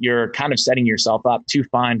then you're kind of setting yourself up to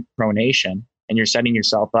find pronation, and you're setting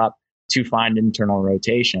yourself up to find internal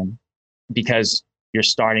rotation, because you're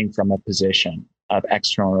starting from a position of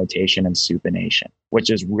external rotation and supination,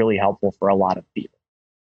 which is really helpful for a lot of people.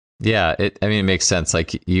 Yeah, it makes sense.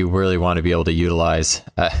 Like you really want to be able to utilize,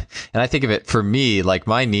 and I think of it for me, like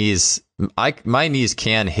my knees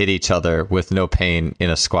can hit each other with no pain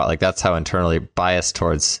in a squat. Like that's how internally biased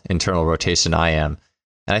towards internal rotation I am.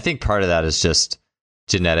 And I think part of that is just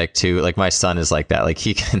genetic too. Like my son is like that. Like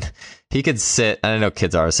he can sit, and I know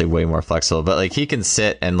kids are obviously way more flexible, but like he can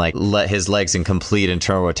sit and like let his legs in complete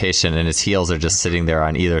internal rotation and his heels are just sitting there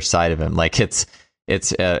on either side of him. Like it's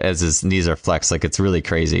as his knees are flexed, like it's really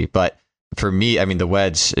crazy. But for me, the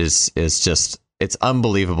wedge is just, it's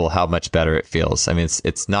unbelievable how much better it feels.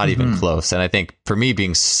 It's not even close. And I think for me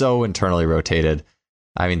being so internally rotated,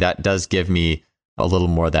 that does give me a little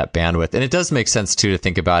more of that bandwidth. And it does make sense too to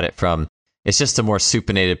think about it from, it's just a more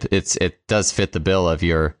supinated, it does fit the bill of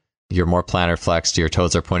you're more plantar flexed, your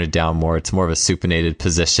toes are pointed down more. It's more of a supinated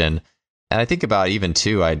position. And I think about even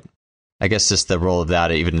too, I guess just the role of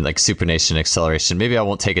that, even like supination acceleration. Maybe I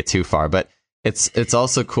won't take it too far, but it's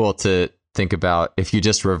also cool to think about if you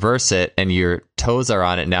just reverse it and your toes are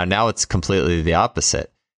on it now it's completely the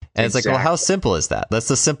opposite. And it's like, well, how simple is that? That's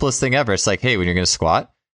the simplest thing ever. It's like, hey, when you're going to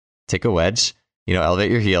squat, take a wedge,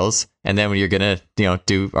 elevate your heels. And then when you're going to,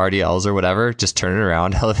 do RDLs or whatever, just turn it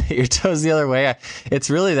around, elevate your toes the other way.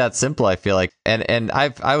 It's really that simple, I feel like. And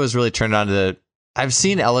I was really turned on to I've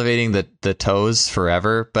seen elevating the toes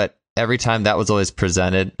forever, but every time that was always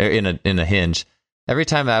presented in a hinge, every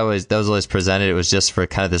time that was always presented, it was just for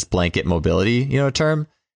kind of this blanket mobility, term.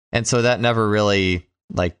 And so that never really,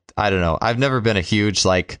 like, I don't know. I've never been a huge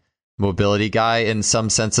like mobility guy in some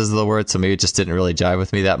senses of the word. So maybe it just didn't really jive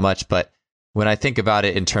with me that much. But when I think about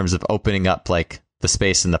it in terms of opening up like the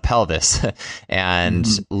space in the pelvis and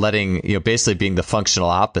letting, basically being the functional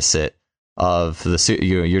opposite of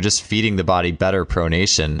you're just feeding the body better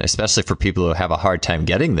pronation, especially for people who have a hard time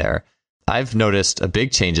getting there. I've noticed a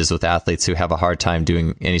big changes with athletes who have a hard time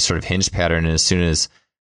doing any sort of hinge pattern, and as soon as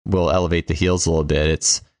we'll elevate the heels a little bit,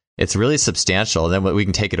 it's really substantial. And then we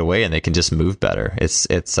can take it away and they can just move better. It's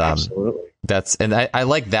Absolutely. I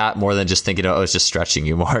like that more than just thinking, oh, it's just stretching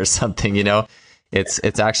you more or something,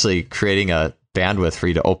 it's actually creating a bandwidth for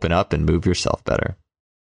you to open up and move yourself better.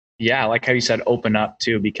 Yeah. I like how you said open up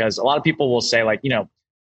too, because a lot of people will say like,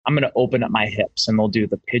 I'm going to open up my hips, and they'll do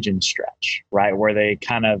the pigeon stretch, right? Where they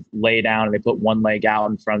kind of lay down and they put one leg out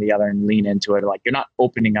in front of the other and lean into it. Like, you're not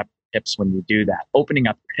opening up hips when you do that. Opening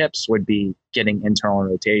up your hips would be getting internal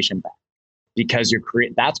rotation back, because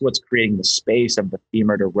that's what's creating the space of the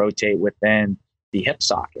femur to rotate within the hip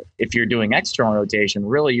socket. If you're doing external rotation,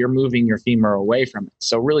 really you're moving your femur away from it.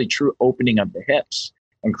 So really true opening of the hips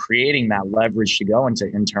and creating that leverage to go into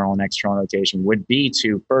internal and external rotation would be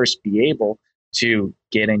to first be able to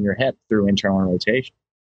get in your hip through internal rotation.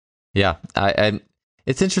 Yeah. And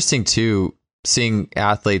it's interesting too, seeing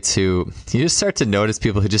athletes who you just start to notice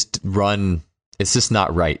people who just run, it's just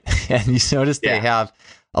not right. And you notice they have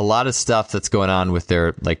a lot of stuff that's going on with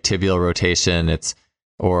their like tibial rotation.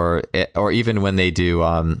 Or even when they do,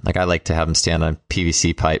 like I like to have them stand on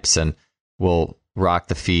PVC pipes and we'll rock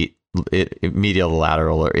the feet medial to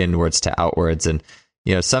lateral or inwards to outwards. And,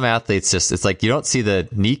 some athletes it's like you don't see the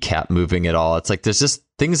kneecap moving at all. It's like there's just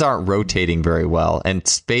things aren't rotating very well and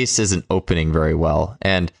space isn't opening very well.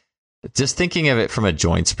 And just thinking of it from a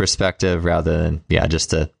joints perspective rather than,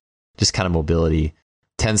 just kind of mobility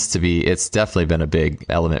it's definitely been a big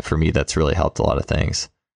element for me that's really helped a lot of things.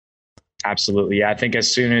 Absolutely. Yeah. I think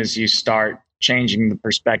as soon as you start changing the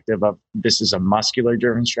perspective of this is a muscular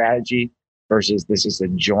driven strategy versus this is a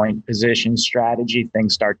joint position strategy,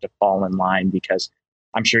 things start to fall in line, because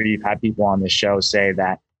I'm sure you've had people on the show say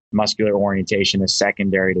that muscular orientation is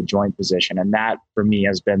secondary to joint position. And that for me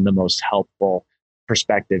has been the most helpful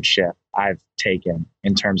perspective shift I've taken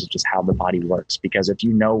in terms of just how the body works. Because if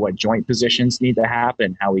you know what joint positions need to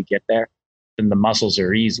happen, how we get there, then the muscles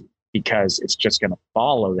are easy, because it's just going to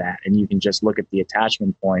follow that. And you can just look at the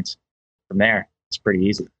attachment points from there. It's pretty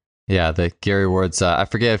easy. Yeah, the Gary Ward's, I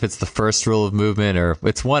forget if it's the first rule of movement or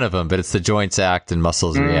it's one of them, but it's the joints act and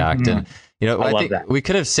muscles react. And, I think that. We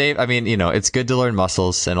could have saved, it's good to learn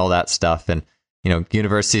muscles and all that stuff. And,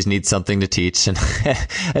 universities need something to teach and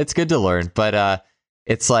it's good to learn. But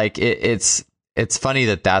it's like, it's funny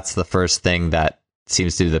that that's the first thing that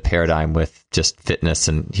seems to be the paradigm with just fitness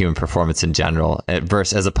and human performance in general,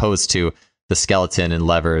 as opposed to the skeleton and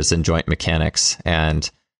levers and joint mechanics. And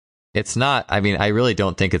it's not, I really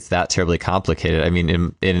don't think it's that terribly complicated.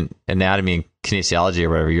 In anatomy and kinesiology or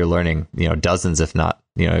whatever, you're learning, dozens, if not,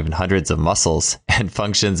 even hundreds of muscles and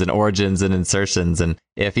functions and origins and insertions. And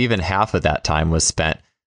if even half of that time was spent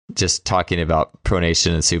just talking about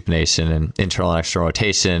pronation and supination and internal and external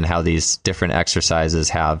rotation and how these different exercises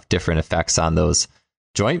have different effects on those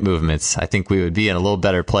joint movements, I think we would be in a little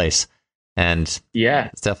better place. And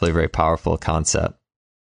it's definitely a very powerful concept.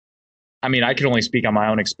 I can only speak on my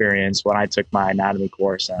own experience when I took my anatomy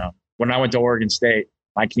course. When I went to Oregon State,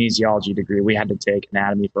 my kinesiology degree, we had to take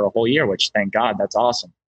anatomy for a whole year, which thank God, that's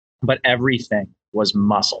awesome. But everything was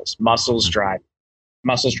muscles. Muscles drive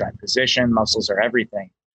position. Muscles are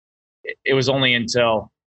everything. It was only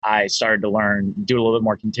until I started to do a little bit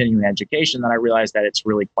more continuing education that I realized that it's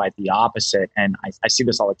really quite the opposite. And I see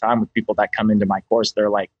this all the time with people that come into my course. They're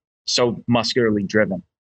like so muscularly driven,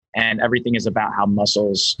 and everything is about how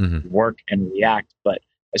muscles work and react. But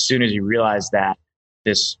as soon as you realize that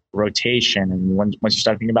this rotation, and once you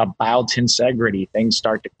start thinking about biotensegrity, things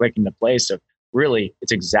start to click into place. So really,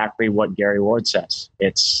 it's exactly what Gary Ward says.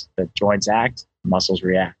 It's the joints act, muscles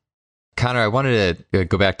react. Connor, I wanted to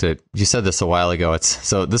go back to, you said this a while ago.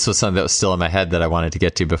 So this was something that was still in my head that I wanted to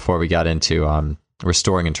get to before we got into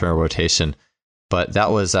restoring internal rotation. But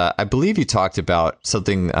that was, I believe you talked about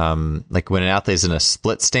something like when an athlete is in a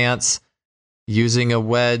split stance using a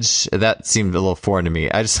wedge. That seemed a little foreign to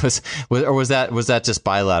me. I just was that just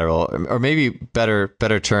bilateral, or maybe better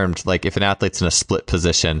termed, like if an athlete's in a split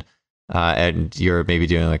position and you're maybe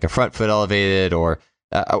doing like a front foot elevated, or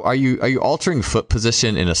are you altering foot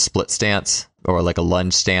position in a split stance or like a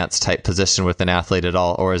lunge stance type position with an athlete at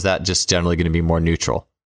all, or is that just generally going to be more neutral?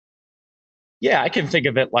 Yeah, I can think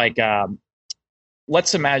of it like,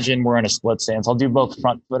 let's imagine we're in a split stance. I'll do both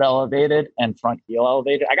front foot elevated and front heel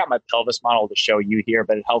elevated. I got my pelvis model to show you here,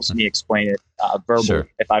 but it helps me explain it verbally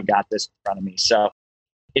if I've got this in front of me. So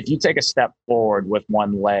if you take a step forward with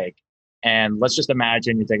one leg, and let's just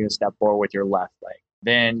imagine you're taking a step forward with your left leg,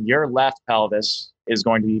 then your left pelvis is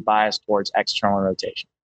going to be biased towards external rotation.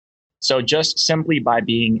 So just simply by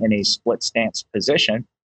being in a split stance position,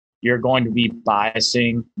 you're going to be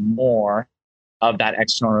biasing more of that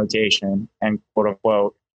external rotation and quote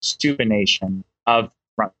unquote supination of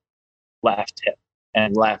front left hip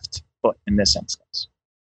and left foot in this instance.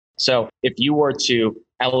 So if you were to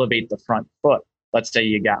elevate the front foot, let's say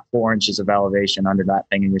you got 4 inches of elevation under that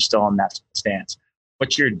thing and you're still in that stance,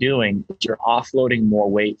 what you're doing is you're offloading more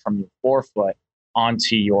weight from your forefoot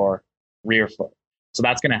onto your rear foot. So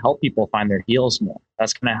that's going to help people find their heels more.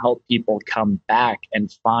 That's going to help people come back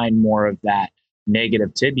and find more of that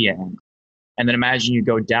negative tibia angle. And then imagine you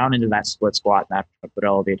go down into that split squat in that foot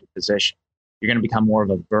elevated position. You're going to become more of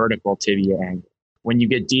a vertical tibia angle. When you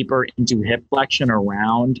get deeper into hip flexion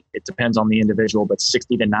around, it depends on the individual, but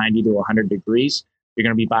 60 to 90 to 100 degrees, you're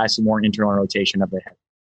going to be biasing more internal rotation of the hip.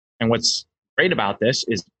 And what's great about this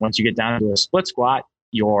is once you get down into a split squat,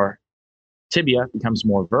 your tibia becomes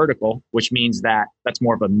more vertical, which means that that's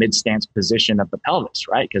more of a mid-stance position of the pelvis,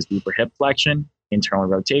 right? Because deeper hip flexion, internal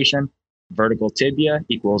rotation, vertical tibia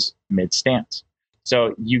equals mid-stance.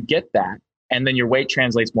 So you get that. And then your weight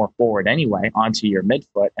translates more forward anyway onto your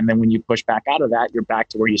midfoot. And then when you push back out of that, you're back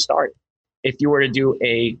to where you started. If you were to do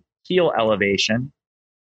a heel elevation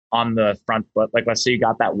on the front foot, like let's say you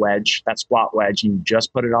got that wedge, that squat wedge, and you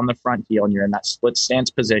just put it on the front heel and you're in that split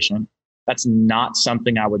stance position, that's not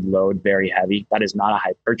something I would load very heavy. That is not a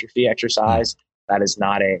hypertrophy exercise. That is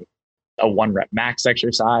not a 1 rep max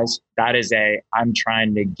exercise. That is I'm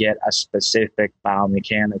trying to get a specific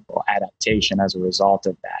biomechanical adaptation as a result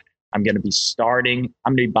of that. I'm going to be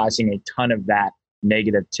biasing a ton of that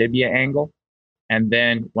negative tibia angle. And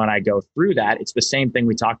then when I go through that, it's the same thing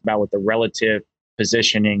we talked about with the relative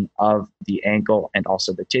positioning of the ankle and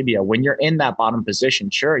also the tibia. When you're in that bottom position,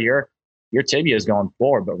 sure, your tibia is going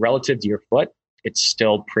forward, but relative to your foot, it's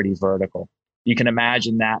still pretty vertical. You can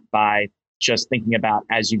imagine that by just thinking about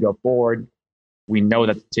as you go forward, we know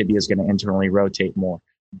that the tibia is going to internally rotate more.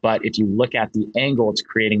 But if you look at the angle it's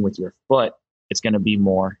creating with your foot, it's going to be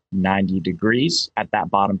more 90 degrees at that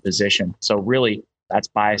bottom position. So really, that's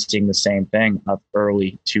biasing the same thing of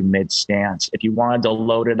early to mid stance. If you wanted to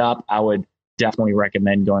load it up, I would definitely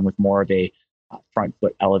recommend going with more of a front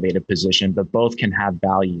foot elevated position, but both can have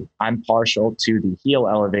value. I'm partial to the heel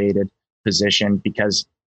elevated position because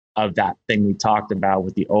of that thing we talked about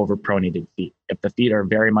with the overpronated feet. If the feet are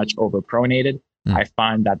very much overpronated, I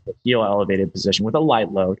find that the heel elevated position with a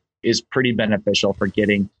light load is pretty beneficial for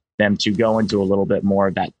getting them to go into a little bit more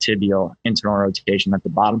of that tibial internal rotation at the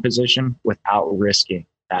bottom position without risking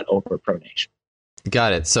that overpronation.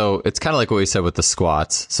 Got it. So it's kind of like what we said with the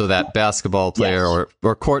squats. So that basketball player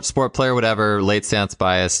or court sport player, whatever, late stance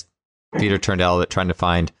bias, feet are turned out, trying to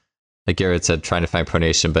find, like Garrett said, trying to find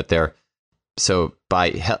pronation, but so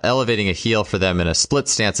by elevating a heel for them in a split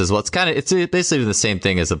stance as well, it's basically the same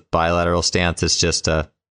thing as a bilateral stance. It's just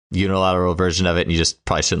a unilateral version of it, and you just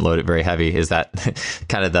probably shouldn't load it very heavy. Is that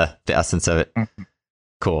kind of the essence of it? Mm-hmm.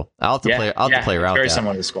 Cool. I'll have to play around with that. Very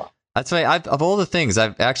similar to squat. That's right. Of all the things,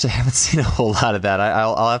 I actually haven't seen a whole lot of that.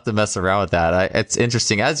 I'll have to mess around with that. It's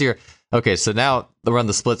interesting. So now we're on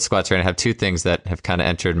the split squats, right? I have 2 things that have kind of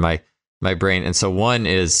entered my brain. And so one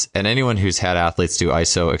is, and anyone who's had athletes do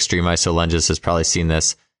extreme ISO lunges has probably seen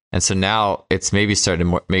this. And so now it's maybe starting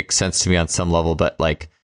to make sense to me on some level, but like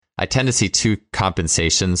I tend to see 2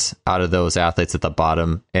 compensations out of those athletes at the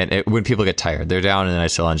bottom. And when people get tired, they're down in an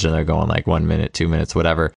ISO lunge and they're going like 1 minute, 2 minutes,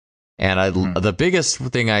 whatever. And the biggest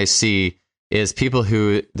thing I see is people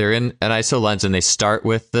who they're in an ISO lunge and they start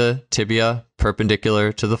with the tibia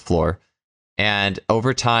perpendicular to the floor. And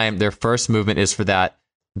over time, their first movement is for that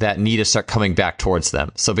knee to start coming back towards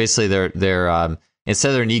them. So basically they're instead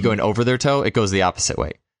of their knee going over their toe, it goes the opposite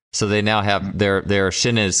way. So they now have their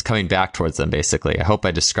shin is coming back towards them, basically. I hope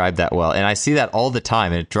I described that well. And I see that all the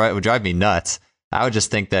time, and it would drive me nuts. I would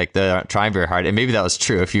just think that they're not trying very hard. And maybe that was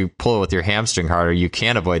true. If you pull with your hamstring harder, you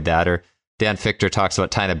can avoid that. Or Dan Fichter talks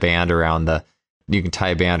about tying a band around you can tie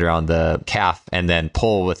a band around the calf and then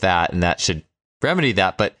pull with that, and that should remedy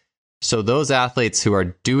that. But so those athletes who are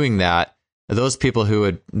doing that, those people who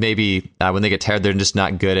would maybe, when they get tired, they're just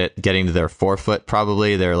not good at getting to their forefoot,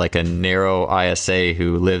 probably. They're like a narrow ISA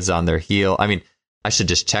who lives on their heel. I mean, I should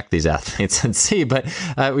just check these athletes and see. But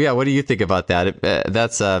what do you think about that?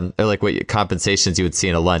 That's like what compensations you would see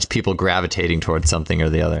in a lunge, people gravitating towards something or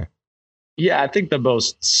the other. Yeah, I think the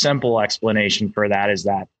most simple explanation for that is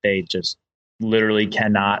that they just literally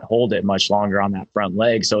cannot hold it much longer on that front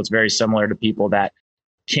leg. So it's very similar to people that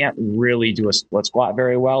can't really do a split squat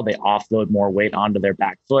very well. They offload more weight onto their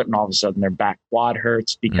back foot, and all of a sudden their back quad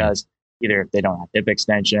hurts because either they don't have hip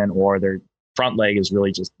extension or they're front leg is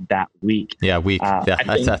really just that weak. Yeah, weak.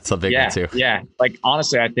 That's a big one too. Yeah. Like,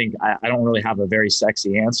 honestly, I think I don't really have a very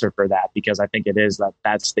sexy answer for that, because I think it is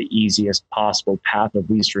that's the easiest possible path of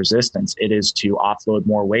least resistance. It is to offload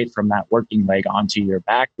more weight from that working leg onto your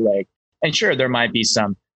back leg. And sure, there might be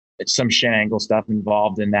some shin angle stuff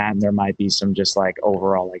involved in that. And there might be some just like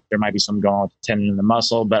overall, like there might be some going with the tendon in the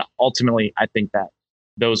muscle. But ultimately, I think that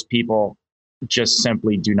those people just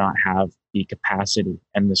simply do not have the capacity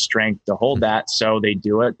and the strength to hold that. So they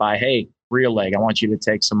do it by, hey, real leg, I want you to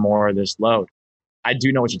take some more of this load. I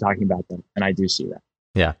do know what you're talking about, though, and I do see that.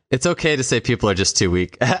 Yeah, it's okay to say people are just too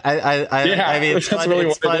weak. I mean, it's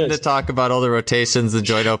fun to talk about all the rotations and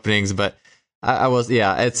joint openings, but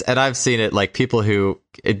and I've seen it, like people who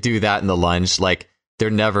do that in the lunge, like they're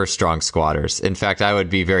never strong squatters. In fact, I would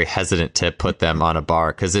be very hesitant to put them on a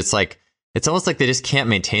bar, because it's almost like they just can't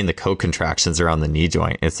maintain the co-contractions around the knee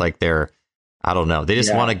joint. It's like I don't know, they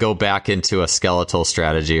just want to go back into a skeletal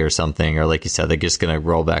strategy or something, or like you said, they're just going to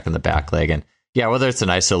roll back in the back leg. And yeah, whether it's an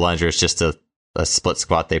iso lunge or it's just a split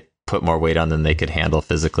squat they put more weight on than they could handle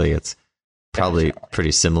physically, it's probably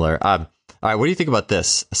pretty similar. All right, what do you think about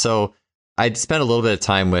this? So I'd spent a little bit of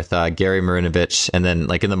time with Gary Marinovich, and then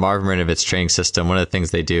like in the Marv Marinovich training system, one of the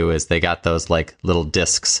things they do is they got those like little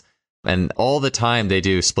discs, and all the time they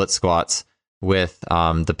do split squats with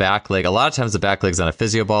the back leg. A lot of times the back leg's on a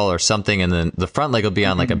physio ball or something, and then the front leg will be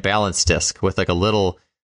on like a balance disc with like a little,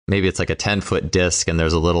 maybe it's like a 10-foot disc, and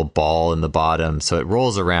there's a little ball in the bottom, so it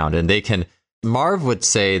rolls around. And Marv would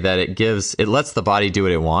say that it lets the body do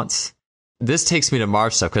what it wants. This takes me to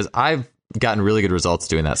Marv stuff, because I've gotten really good results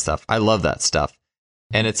doing that stuff. I love that stuff.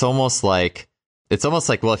 And it's almost like,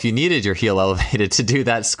 well, if you needed your heel elevated to do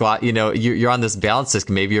that squat, you're on this balance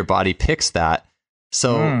disc, maybe your body picks that.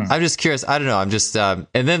 So I'm just curious. I don't know. I'm just, and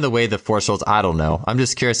then the way the force rolls, I don't know. I'm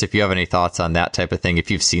just curious if you have any thoughts on that type of thing. If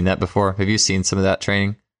you've seen that before, have you seen some of that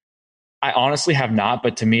training? I honestly have not,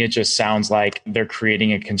 but to me, it just sounds like they're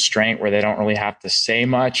creating a constraint where they don't really have to say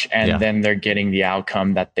much, and then they're getting the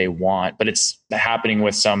outcome that they want. But it's happening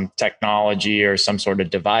with some technology or some sort of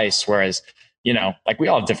device, whereas, like we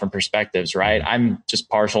all have different perspectives, right? I'm just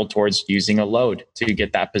partial towards using a load to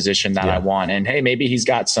get that position that I want. And hey, maybe he's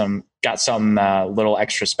got some little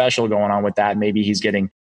extra special going on with that. Maybe he's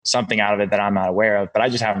getting something out of it that I'm not aware of, but I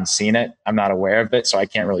just haven't seen it. I'm not aware of it, so I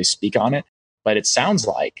can't really speak on it. But it sounds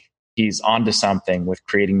like he's onto something with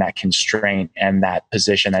creating that constraint and that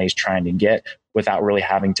position that he's trying to get without really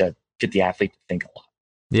having to get the athlete to think a lot.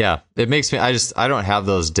 Yeah, it makes me, I don't have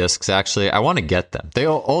those discs actually. I want to get them. The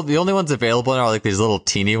only ones available are like these little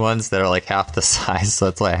teeny ones that are like half the size. So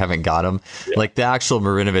that's why I haven't got them. Yeah. Like the actual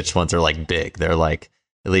Marinovich ones are like big. They're like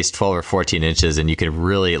at least 12 or 14 inches, and you can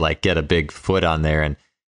really like get a big foot on there. And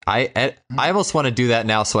I almost want to do that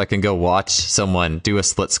now so I can go watch someone do a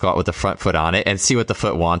split squat with the front foot on it and see what the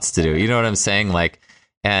foot wants to do. You know what I'm saying? Like,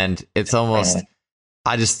 and it's almost,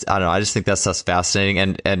 I don't know. I just think that stuff's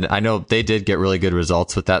fascinating. And I know they did get really good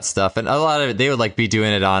results with that stuff. And a lot of it, they would like be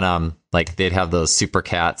doing it on, like they'd have those super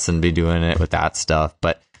cats and be doing it with that stuff.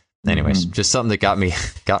 But anyways, just something that got me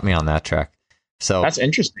on that track. So that's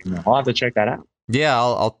interesting. I'll have to check that out. Yeah,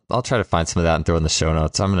 I'll try to find some of that and throw in the show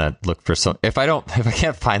notes. I'm gonna look for some. If I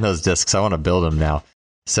can't find those discs, I want to build them now.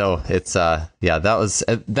 So it's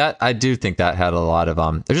that I do think that had a lot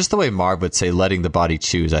of just the way Marv would say letting the body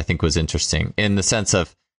choose, I think was interesting in the sense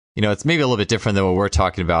of, it's maybe a little bit different than what we're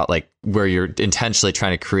talking about, like where you're intentionally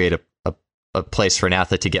trying to create a place for an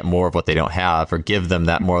athlete to get more of what they don't have or give them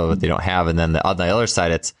that more of what they don't have. And then on the other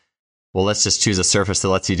side, it's, well, let's just choose a surface that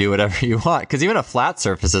lets you do whatever you want. Because even a flat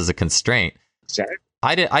surface is a constraint. Exactly.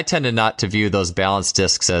 I tend to not to view those balance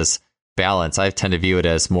discs as balance. I tend to view it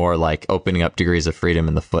as more like opening up degrees of freedom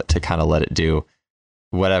in the foot to kind of let it do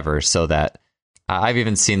whatever. So that I've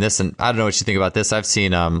even seen this, and I don't know what you think about this. I've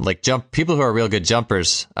seen people who are real good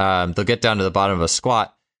jumpers. They'll get down to the bottom of a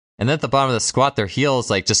squat, and then at the bottom of the squat, their heels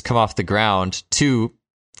like just come off the ground to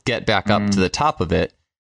get back up to the top of it.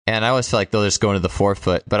 And I always feel like they'll just go into the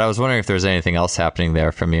forefoot. But I was wondering if there's anything else happening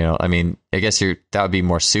there from I mean, I guess that would be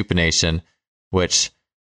more supination, which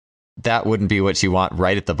that wouldn't be what you want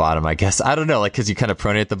right at the bottom, I guess. I don't know, like, because you kind of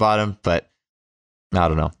pronate at the bottom, but I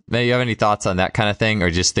don't know. Maybe you have any thoughts on that kind of thing, or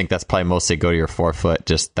just think that's probably mostly go to your forefoot,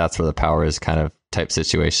 just that's where the power is kind of type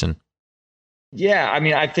situation? Yeah, I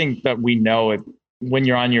mean, I think that we know it. When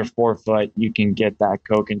you're on your forefoot, you can get that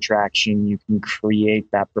co-contraction, you can create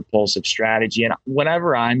that propulsive strategy. And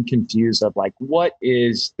whenever I'm confused of like, what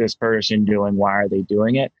is this person doing? Why are they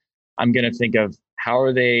doing it? I'm going to think of, how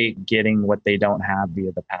are they getting what they don't have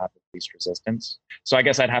via the path of least resistance? So I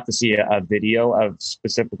guess I'd have to see a video of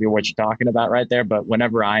specifically what you're talking about right there. But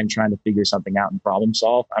whenever I'm trying to figure something out and problem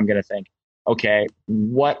solve, I'm going to think, okay,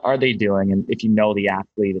 what are they doing? And if you know the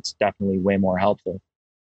athlete, it's definitely way more helpful.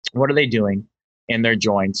 What are they doing in their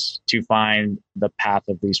joints to find the path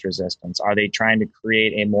of least resistance? Are they trying to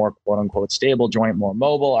create a more quote unquote stable joint, more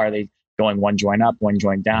mobile? Are they going one joint up, one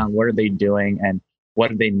joint down? What are they doing? And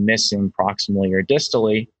what are they missing proximally or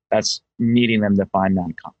distally that's needing them to find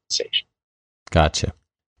that compensation? Gotcha.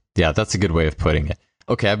 Yeah, that's a good way of putting it.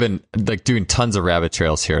 Okay, I've been like doing tons of rabbit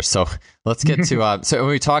trails here. So let's get to so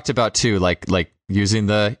we talked about too, like using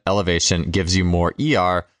the elevation gives you more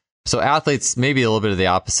ER. So athletes, maybe a little bit of the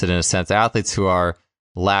opposite in a sense, athletes who are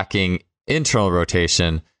lacking internal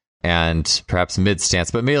rotation and perhaps mid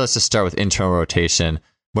stance, but maybe let's just start with internal rotation.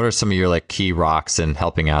 What are some of your like key rocks in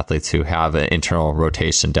helping athletes who have an internal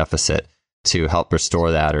rotation deficit to help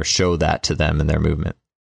restore that or show that to them in their movement?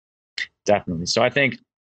 Definitely. So I think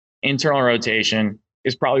internal rotation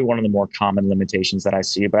is probably one of the more common limitations that I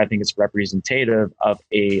see, but I think it's representative of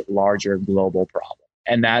a larger global problem.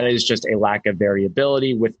 And that is just a lack of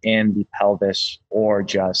variability within the pelvis or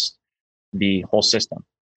just the whole system.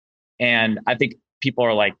 And I think people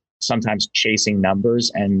are like sometimes chasing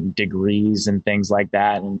numbers and degrees and things like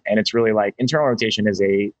that. And it's really like internal rotation is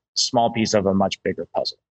a small piece of a much bigger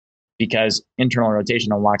puzzle, because internal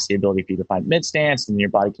rotation unlocks the ability for you to find mid stance, and your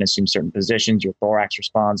body can assume certain positions, your thorax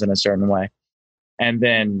responds in a certain way. And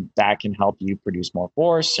then that can help you produce more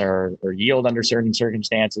force or yield under certain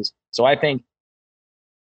circumstances. So I think,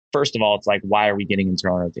 first of all, it's like, why are we getting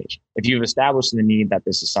internal rotation? If you've established the need that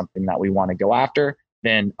this is something that we want to go after,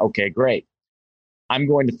 then okay, great. I'm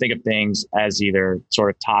going to think of things as either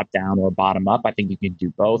sort of top down or bottom up. I think you can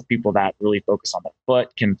do both. People that really focus on the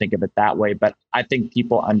foot can think of it that way, but I think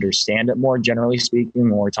people understand it more, generally speaking,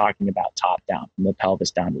 when we're talking about top down, from the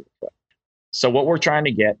pelvis down to the foot. So what we're trying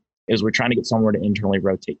to get is we're trying to get somewhere to internally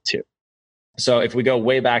rotate to. So if we go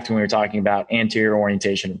way back to when we were talking about anterior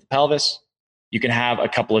orientation of the pelvis, you can have a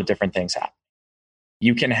couple of different things happen.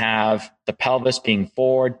 You can have the pelvis being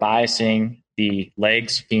forward, biasing the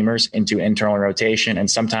legs, femurs into internal rotation. And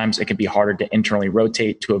sometimes it can be harder to internally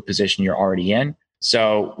rotate to a position you're already in.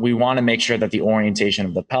 So we want to make sure that the orientation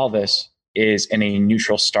of the pelvis is in a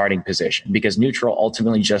neutral starting position, because neutral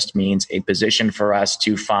ultimately just means a position for us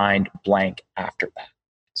to find blank after that.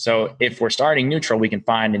 So if we're starting neutral, we can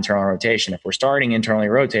find internal rotation. If we're starting internally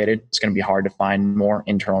rotated, it's going to be hard to find more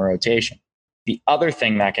internal rotation. The other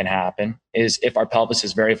thing that can happen is if our pelvis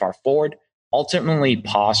is very far forward, ultimately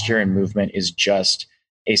posture and movement is just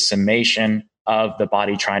a summation of the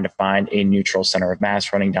body trying to find a neutral center of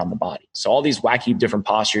mass running down the body. So all these wacky different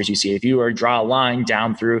postures you see, if you were to draw a line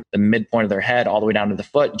down through the midpoint of their head all the way down to the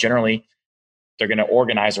foot, generally they're going to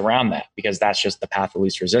organize around that because that's just the path of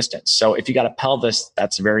least resistance. So if you got a pelvis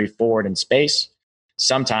that's very forward in space,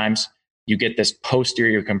 sometimes you get this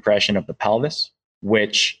posterior compression of the pelvis,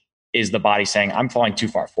 which is the body saying, I'm falling too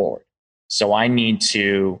far forward. So I need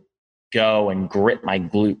to go and grit my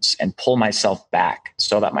glutes and pull myself back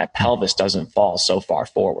so that my pelvis doesn't fall so far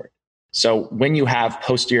forward. So when you have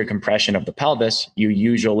posterior compression of the pelvis, you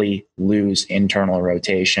usually lose internal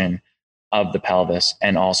rotation of the pelvis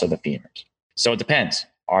and also the femurs. So it depends.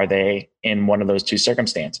 Are they in one of those two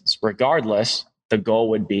circumstances? Regardless, the goal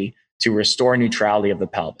would be to restore neutrality of the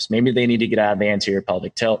pelvis. Maybe they need to get out of the anterior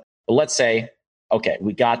pelvic tilt. But let's say, okay,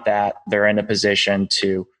 we got that. They're in a position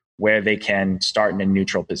to where they can start in a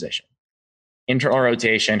neutral position. Internal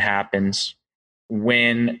rotation happens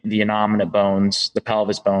when the innominate bones, the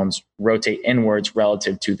pelvis bones, rotate inwards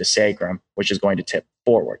relative to the sacrum, which is going to tip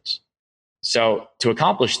forwards. So to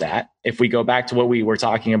accomplish that, if we go back to what we were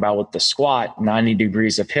talking about with the squat, 90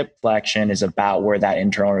 degrees of hip flexion is about where that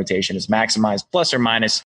internal rotation is maximized, plus or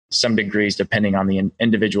minus some degrees, depending on the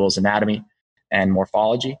individual's anatomy and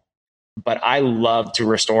morphology. But I love to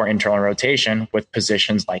restore internal rotation with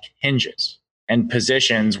positions like hinges and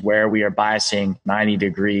positions where we are biasing 90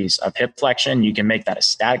 degrees of hip flexion. You can make that a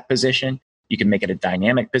static position. You can make it a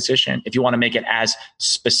dynamic position. If you want to make it as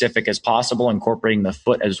specific as possible, incorporating the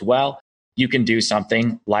foot as well, you can do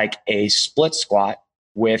something like a split squat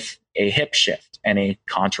with a hip shift and a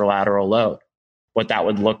contralateral load. What that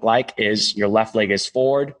would look like is your left leg is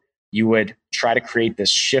forward. You would try to create this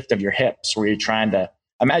shift of your hips where you're trying to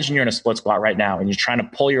imagine you're in a split squat right now and you're trying to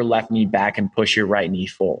pull your left knee back and push your right knee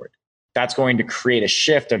forward. That's going to create a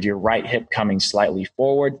shift of your right hip coming slightly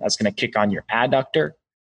forward. That's going to kick on your adductor.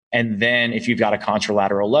 And then if you've got a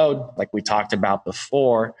contralateral load, like we talked about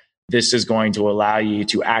before, this is going to allow you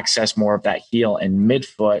to access more of that heel and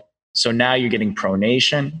midfoot. So now you're getting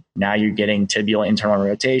pronation. Now you're getting tibial internal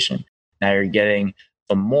rotation. Now you're getting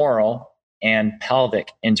femoral and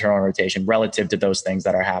pelvic internal rotation relative to those things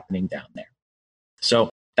that are happening down there. So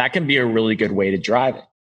that can be a really good way to drive it.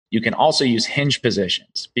 You can also use hinge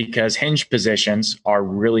positions because hinge positions are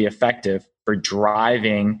really effective for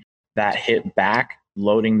driving that hip back,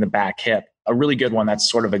 loading the back hip. A really good one that's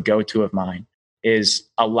sort of a go-to of mine is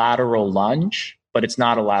a lateral lunge, but it's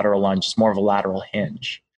not a lateral lunge. It's more of a lateral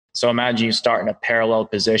hinge. So imagine you start in a parallel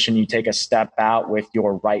position. You take a step out with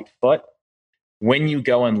your right foot. When you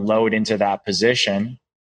go and load into that position,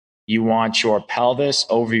 you want your pelvis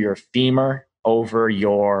over your femur, over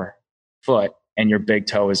your foot, and your big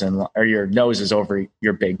toe is in, or your nose is over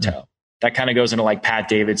your big toe. That kind of goes into like Pat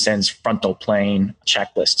Davidson's frontal plane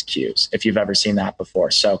checklist cues, if you've ever seen that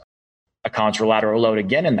before. So a contralateral load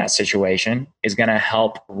again in that situation is going to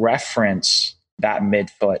help reference that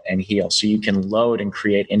midfoot and heel. So you can load and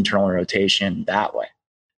create internal rotation that way.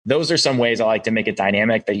 Those are some ways I like to make it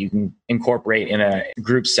dynamic that you can incorporate in a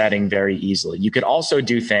group setting very easily. You could also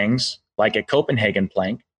do things like a Copenhagen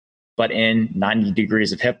plank, but in 90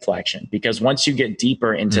 degrees of hip flexion, because once you get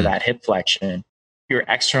deeper into that hip flexion, your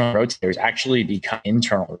external rotators actually become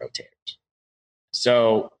internal rotators.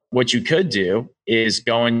 So what you could do is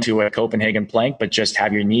go into a Copenhagen plank, but just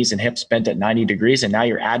have your knees and hips bent at 90 degrees. And now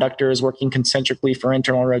your adductor is working concentrically for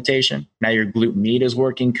internal rotation. Now your glute med is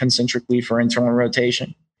working concentrically for internal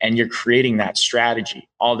rotation. And you're creating that strategy.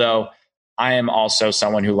 Although I am also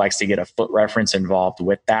someone who likes to get a foot reference involved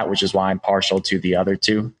with that, which is why I'm partial to the other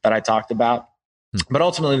two that I talked about. But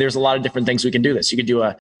ultimately, there's a lot of different things we can do this. You could do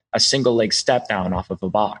a single leg step down off of a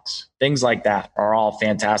box. Things like that are all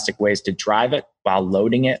fantastic ways to drive it while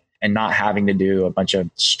loading it and not having to do a bunch of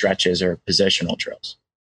stretches or positional drills.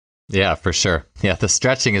 Yeah, for sure. Yeah, the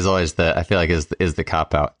stretching is always I feel like is the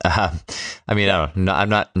cop out. I mean, I'm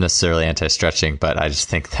not necessarily anti-stretching, but I just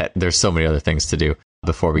think that there's so many other things to do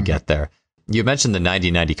before we get there. You mentioned the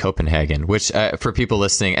 90-90 Copenhagen, which for people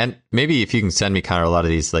listening, and maybe if you can send me kind of a lot of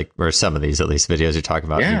these, like, or some of these at least videos you're talking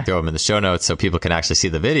about, you can throw them in the show notes so people can actually see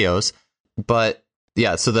the videos. But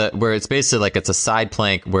yeah, so where it's basically like it's a side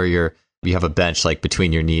plank where you have a bench like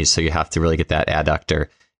between your knees, so you have to really get that adductor.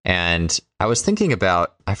 And I was thinking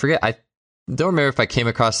about, I don't remember if I came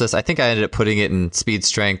across this. I think I ended up putting it in Speed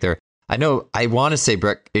Strength, or I want to say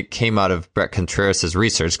it came out of Brett Contreras'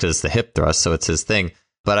 research because it's the hip thrust, so it's his thing.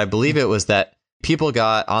 But I believe it was that people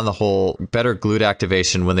got, on the whole, better glute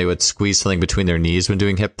activation when they would squeeze something between their knees when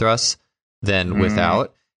doing hip thrusts than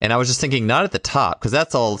without. And I was just thinking, not at the top, because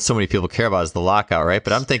that's all so many people care about is the lockout, right?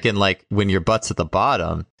 But I'm thinking like when your butt's at the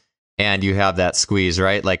bottom and you have that squeeze,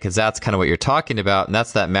 right? Like, because that's kind of what you're talking about. And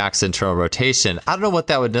that's that max internal rotation. I don't know what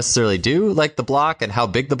that would necessarily do, like the block and how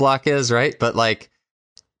big the block is, right? But like,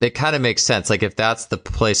 it kind of makes sense. Like if that's the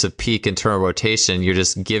place of peak internal rotation, you're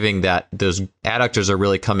just giving that, those adductors are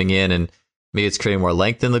really coming in and maybe it's creating more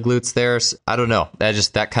length in the glutes there. So, I don't know.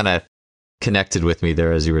 That kind of connected with me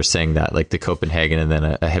there as you were saying that, like the Copenhagen and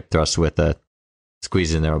then a hip thrust with a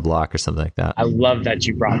squeeze in there, a block or something like that. I love that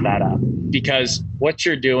you brought that up, because what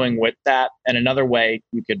you're doing with that, and another way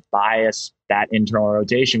you could bias that internal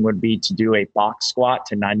rotation would be to do a box squat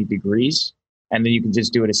to 90 degrees. And then you can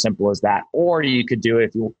just do it as simple as that. Or you could do it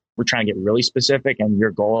if you were trying to get really specific and your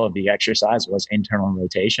goal of the exercise was internal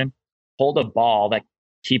rotation. Hold a ball that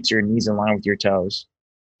keeps your knees in line with your toes,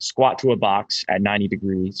 squat to a box at 90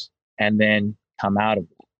 degrees, and then come out of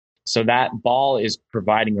it. So that ball is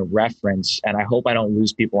providing a reference. And I hope I don't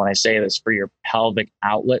lose people when I say this, for your pelvic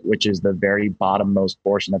outlet, which is the very bottommost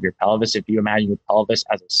portion of your pelvis. If you imagine your pelvis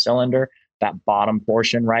as a cylinder, that bottom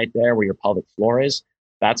portion right there where your pelvic floor is,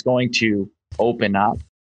 that's going to open up,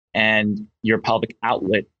 and your pelvic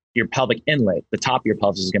outlet, your pelvic inlet, the top of your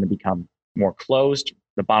pelvis is going to become more closed.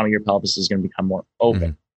 The bottom of your pelvis is going to become more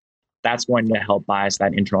open. That's going to help bias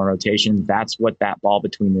that internal rotation. That's what that ball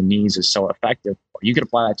between the knees is so effective for. You could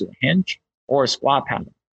apply that to a hinge or a squat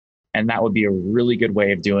pattern, and that would be a really good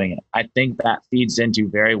way of doing it. I think that feeds into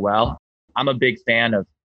very well. I'm a big fan of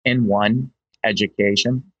N1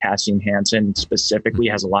 education. Kassian Hansen specifically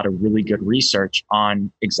has a lot of really good research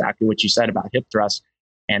on exactly what you said about hip thrusts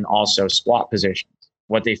and also squat positions.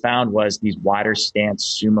 What they found was these wider stance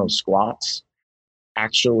sumo squats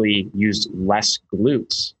actually used less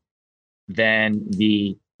glutes than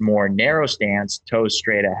the more narrow stance, toes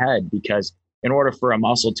straight ahead, because in order for a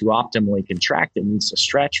muscle to optimally contract, it needs to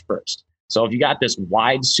stretch first. So if you got this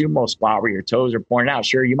wide sumo squat where your toes are pointed out,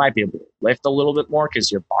 sure, you might be able to lift a little bit more because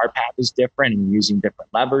your bar path is different and you're using different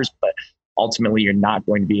levers, but ultimately you're not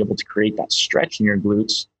going to be able to create that stretch in your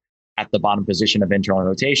glutes at the bottom position of internal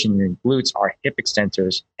rotation. Your glutes are hip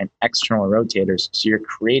extensors and external rotators. So you're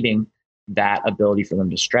creating that ability for them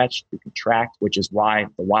to stretch, to contract, which is why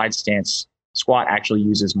the wide stance squat actually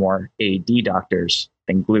uses more adductors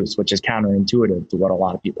than glutes, which is counterintuitive to what a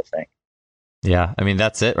lot of people think. Yeah, I mean,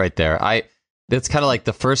 that's it right there. It's kind of like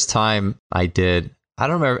the first time I did, I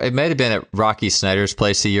don't remember, it might have been at Rocky Snyder's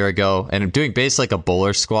place a year ago, and I'm doing basically like a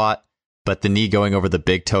bowler squat, but the knee going over the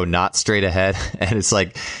big toe, not straight ahead. And it's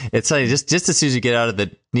like just as soon as you get out of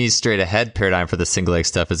the knees straight ahead paradigm for the single leg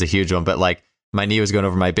stuff is a huge one. But like my knee was going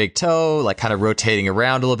over my big toe, like kind of rotating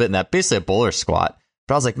around a little bit, and that basically a bowler squat.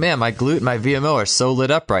 But I was like, man, my glute and my VMO are so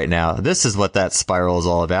lit up right now. This is what that spiral is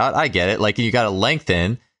all about. I get it. Like you got to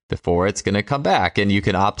lengthen before it's going to come back, and you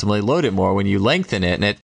can optimally load it more when you lengthen it.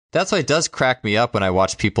 And that's why it does crack me up when I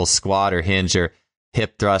watch people squat or hinge or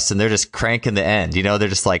hip thrust, and they're just cranking the end. You know, they're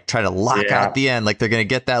just like trying to lock out the end, like they're going to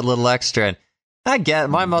get that little extra. And I get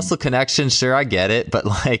my muscle connection, sure, I get it, but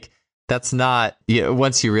like that's not.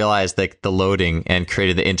 Once you realize like the loading and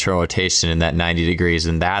creating the internal rotation in that 90 degrees,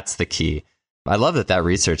 and that's the key. I love that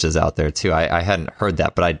research is out there too. I hadn't heard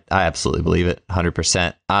that, but I absolutely believe it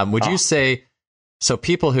 100%. Would you say? So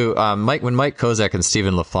people who when Mike Kozak and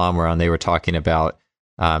Stephen LaFlamme were on, they were talking about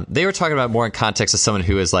more in context of someone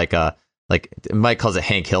who is like Mike calls it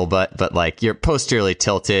Hank Hill, but like you're posteriorly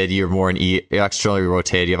tilted, you're more externally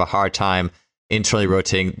rotated, you have a hard time internally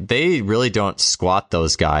rotating. They really don't squat,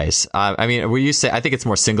 those guys. I mean, would you say, I think it's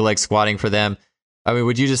more single leg squatting for them. I mean,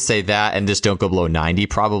 would you just say that and just don't go below 90,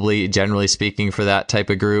 probably, generally speaking, for that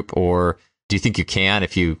type of group? Or do you think you can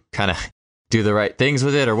if you kind of do the right things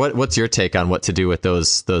with it? Or what's your take on what to do with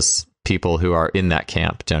those people who are in that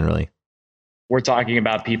camp generally? We're talking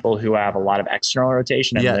about people who have a lot of external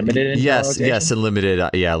rotation and limited internal rotation? Yes, and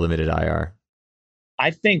limited IR.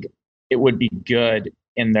 I think it would be good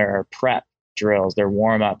in their prep drills, their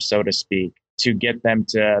warm-up, so to speak, to get them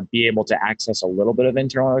to be able to access a little bit of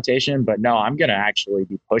internal rotation. But no, I'm going to actually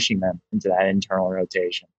be pushing them into that internal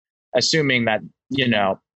rotation, assuming that,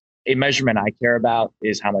 a measurement I care about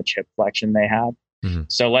is how much hip flexion they have. Mm-hmm.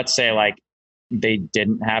 So let's say like they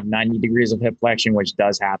didn't have 90 degrees of hip flexion, which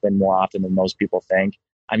does happen more often than most people think.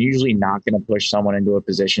 I'm usually not going to push someone into a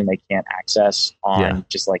position they can't access on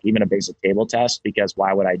just like even a basic table test, because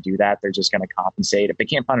why would I do that? They're just going to compensate. If they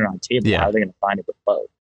can't find it on a table, how are they going to find it with load?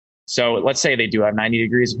 So let's say they do have 90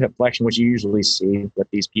 degrees of hip flexion, which you usually see with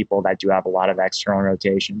these people that do have a lot of external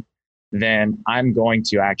rotation. Then I'm going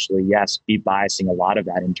to actually, be biasing a lot of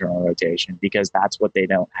that internal rotation, because that's what they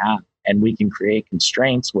don't have. And we can create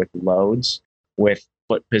constraints with loads, with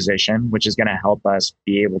foot position, which is going to help us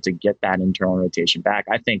be able to get that internal rotation back.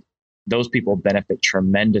 I think those people benefit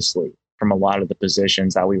tremendously from a lot of the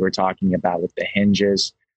positions that we were talking about with the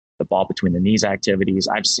hinges, the ball between the knees activities.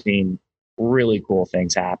 I've seen really cool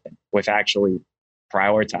things happen with actually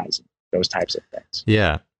prioritizing those types of things.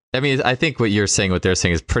 Yeah. I mean, I think what they're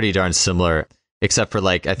saying is pretty darn similar, except for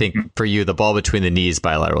like, I think for you, the ball between the knees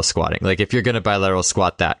bilateral squatting. Like if you're going to bilateral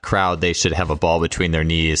squat that crowd, they should have a ball between their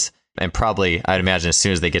knees. And probably, I'd imagine as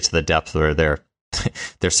soon as they get to the depth where they're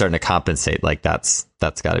starting to compensate, like that's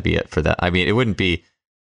got to be it for that. I mean, it wouldn't be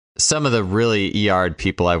some of the really ER'd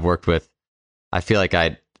people I've worked with. I feel like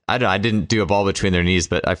I didn't do a ball between their knees,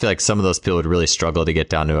 but I feel like some of those people would really struggle to get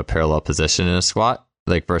down to a parallel position in a squat,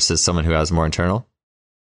 like versus someone who has more internal.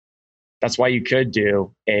 That's why you could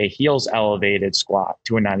do a heels elevated squat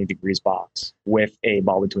to a 90 degrees box with a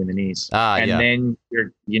ball between the knees. Then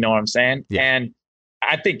you know what I'm saying? Yeah. And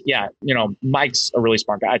I think, Mike's a really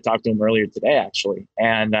smart guy. I talked to him earlier today, actually.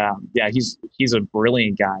 And he's a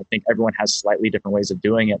brilliant guy. I think everyone has slightly different ways of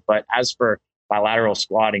doing it. But as for bilateral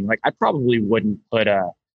squatting, like I probably wouldn't put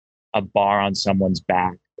a bar on someone's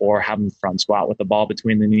back or have them front squat with the ball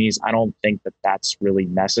between the knees. I don't think that that's really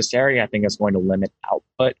necessary. I think it's going to limit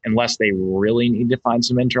output unless they really need to find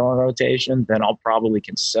some internal rotation. Then I'll probably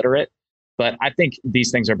consider it. But I think these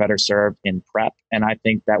things are better served in prep. And I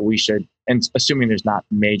think that we should, and assuming there's not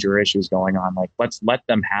major issues going on, like let's let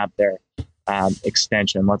them have their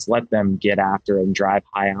extension. Let's let them get after and drive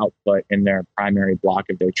high output in their primary block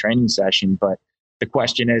of their training session. But the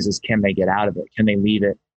question is can they get out of it? Can they leave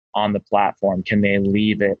it on the platform? Can they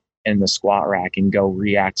leave it in the squat rack and go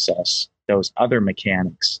reaccess those other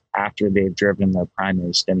mechanics after they've driven their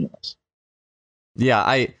primary stimulus? Yeah,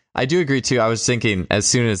 I do agree too. I was thinking, as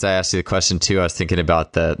soon as I asked you the question too, I was thinking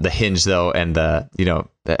about the hinge though, and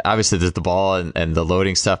obviously there's the ball and the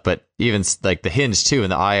loading stuff, but even like the hinge too,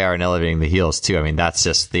 and the IR and elevating the heels too. I mean, that's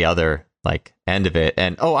just the other like end of it.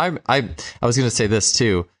 And I was going to say this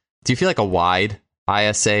too. Do you feel like a wide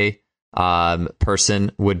ISA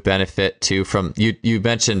person would benefit too from you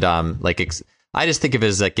mentioned I just think of it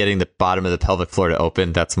as like getting the bottom of the pelvic floor to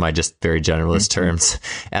open. That's my just very generalist terms.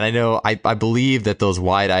 And I know, I believe that those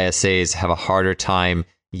wide ISAs have a harder time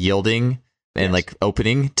yielding and like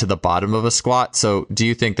opening to the bottom of a squat. So do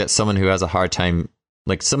you think that someone who has a hard time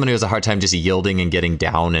just yielding and getting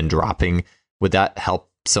down and dropping, would that help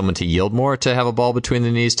someone to yield more to have a ball between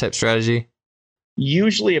the knees type strategy?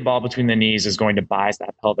 Usually a ball between the knees is going to bias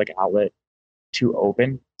that pelvic outlet to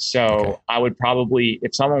open. So I would probably,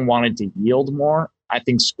 if someone wanted to yield more, I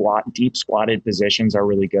think deep squatted positions are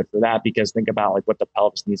really good for that, because think about like what the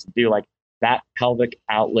pelvis needs to do. Like that pelvic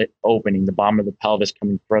outlet opening, the bottom of the pelvis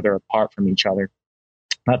coming further apart from each other.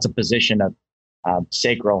 That's a position of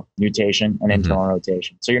sacral nutation and internal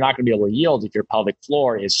rotation. So you're not going to be able to yield if your pelvic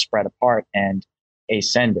floor is spread apart and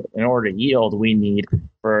ascended. In order to yield, we need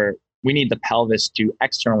the pelvis to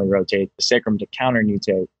externally rotate, the sacrum to counter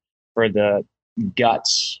nutate, for the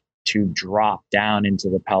guts to drop down into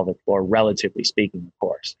the pelvic floor, relatively speaking, of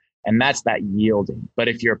course. And that's that yielding. But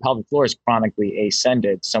if your pelvic floor is chronically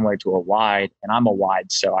ascended, similar to a wide, and I'm a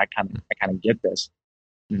wide, so I kind of get this,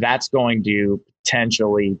 that's going to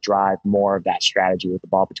potentially drive more of that strategy with the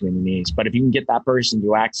ball between the knees. But if you can get that person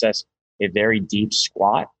to access a very deep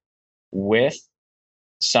squat with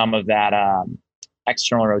some of that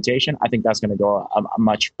external rotation, I think that's going to go a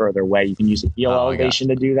much further way. You can use a heel elevation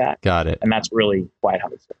to do that. Got it. And that's really quite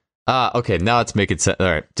helpful. Okay, now it's making sense. All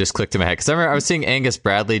right, just clicked in my head. Because I remember I was seeing Angus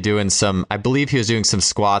Bradley doing I believe he was doing some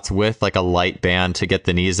squats with like a light band to get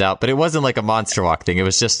the knees out, but it wasn't like a monster walk thing. It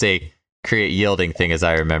was just a create yielding thing as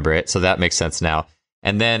I remember it. So that makes sense now.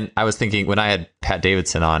 And then I was thinking when I had Pat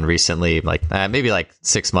Davidson on recently, like maybe like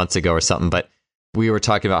 6 months ago or something, but we were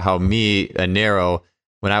talking about how narrow,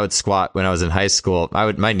 when I would squat when I was in high school,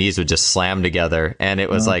 my knees would just slam together. And it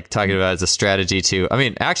was like talking about as a strategy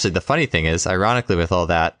actually the funny thing is, ironically with all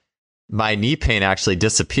that, my knee pain actually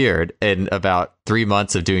disappeared in about 3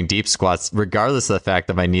 months of doing deep squats, regardless of the fact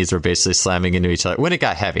that my knees were basically slamming into each other when it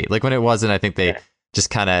got heavy. Like when it wasn't, I think they just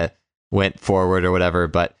kind of went forward or whatever.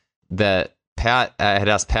 But I had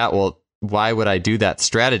asked Pat, well, why would I do that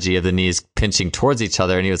strategy of the knees pinching towards each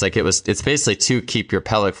other? And he was like, it's basically to keep your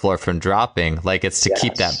pelvic floor from dropping. Like it's to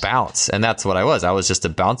keep that bounce. And that's what I was. I was just a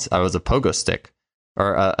bounce. I was a pogo stick,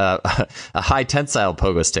 or a high tensile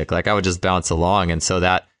pogo stick. Like I would just bounce along. And so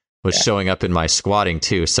that was showing up in my squatting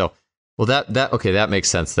too. So, well, that makes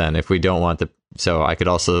sense then. If we don't want so I could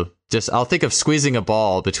also I'll think of squeezing a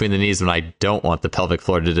ball between the knees when I don't want the pelvic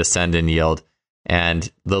floor to descend and yield, and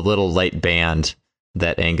the little light band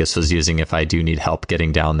that Angus was using if I do need help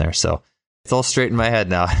getting down there. So it's all straight in my head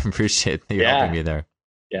now. I appreciate you helping me there.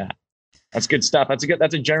 Yeah, that's good stuff. That's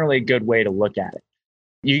a generally a good way to look at it.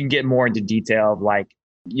 You can get more into detail of like,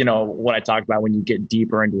 what I talked about when you get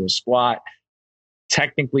deeper into a squat.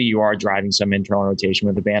 Technically, you are driving some internal rotation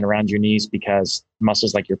with the band around your knees, because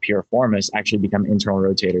muscles like your piriformis actually become internal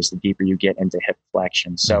rotators the deeper you get into hip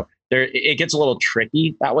flexion. So it gets a little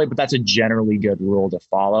tricky that way, but that's a generally good rule to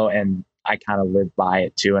follow. And I kind of live by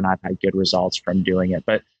it too. And I've had good results from doing it.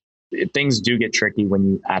 But things do get tricky when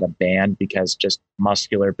you add a band, because just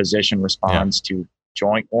muscular position responds to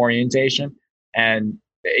joint orientation. And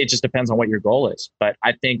it just depends on what your goal is. But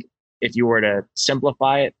I think if you were to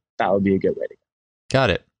simplify it, that would be a good way to go. Got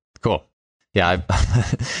it. Cool. Yeah,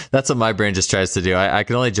 that's what my brain just tries to do. I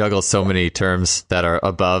can only juggle so many terms that are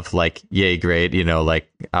above like yay grade, like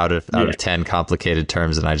out of 10 complicated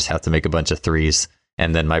terms, and I just have to make a bunch of threes,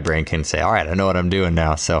 and then my brain can say, all right, I know what I'm doing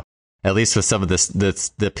now. So at least with some of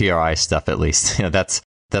the PRI stuff, at least,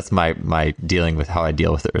 that's my dealing with how I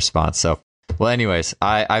deal with the response. So, well, anyways,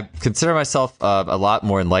 I consider myself a lot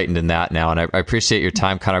more enlightened in that now, and I appreciate your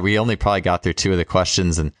time, Connor. We only probably got through 2 of the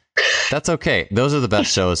questions, and that's okay. Those are the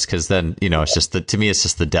best shows, because then, it's just to me, it's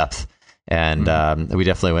just the depth. And we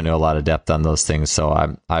definitely went into a lot of depth on those things.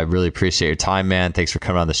 So I really appreciate your time, man. Thanks for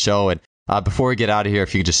coming on the show. And before we get out of here,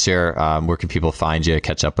 if you could just share where can people find you,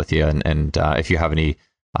 catch up with you, and if you have any,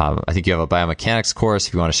 I think you have a biomechanics course,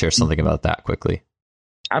 if you want to share something about that quickly.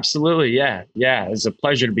 Absolutely. Yeah. It's a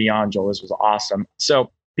pleasure to be on, Joel. This was awesome.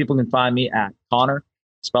 So people can find me at Connor,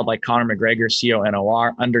 spelled like Conor McGregor,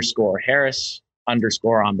 CONOR _Harris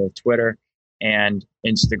 _ on both Twitter and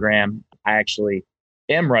Instagram. I actually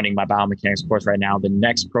am running my biomechanics course right now. The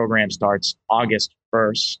next program starts August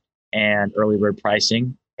 1st, and early bird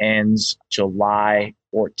pricing ends July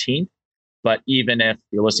 14th. But even if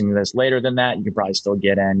you're listening to this later than that, you can probably still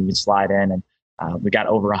get in. You can slide in, and we got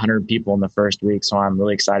over 100 people in the first week. So I'm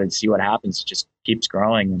really excited to see what happens. It just keeps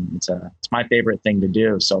growing, and it's my favorite thing to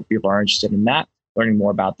do. So if people are interested in that, learning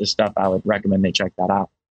more about this stuff, I would recommend they check that out.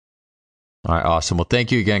 All right, awesome. Well,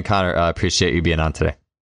 thank you again, Connor. I appreciate you being on today.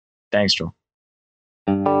 Thanks, Joel.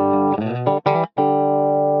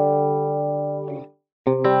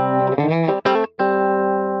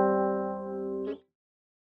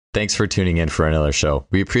 Thanks for tuning in for another show.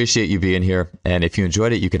 We appreciate you being here. And if you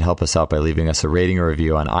enjoyed it, you can help us out by leaving us a rating or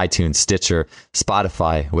review on iTunes, Stitcher,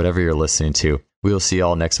 Spotify, whatever you're listening to. We will see you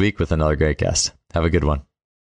all next week with another great guest. Have a good one.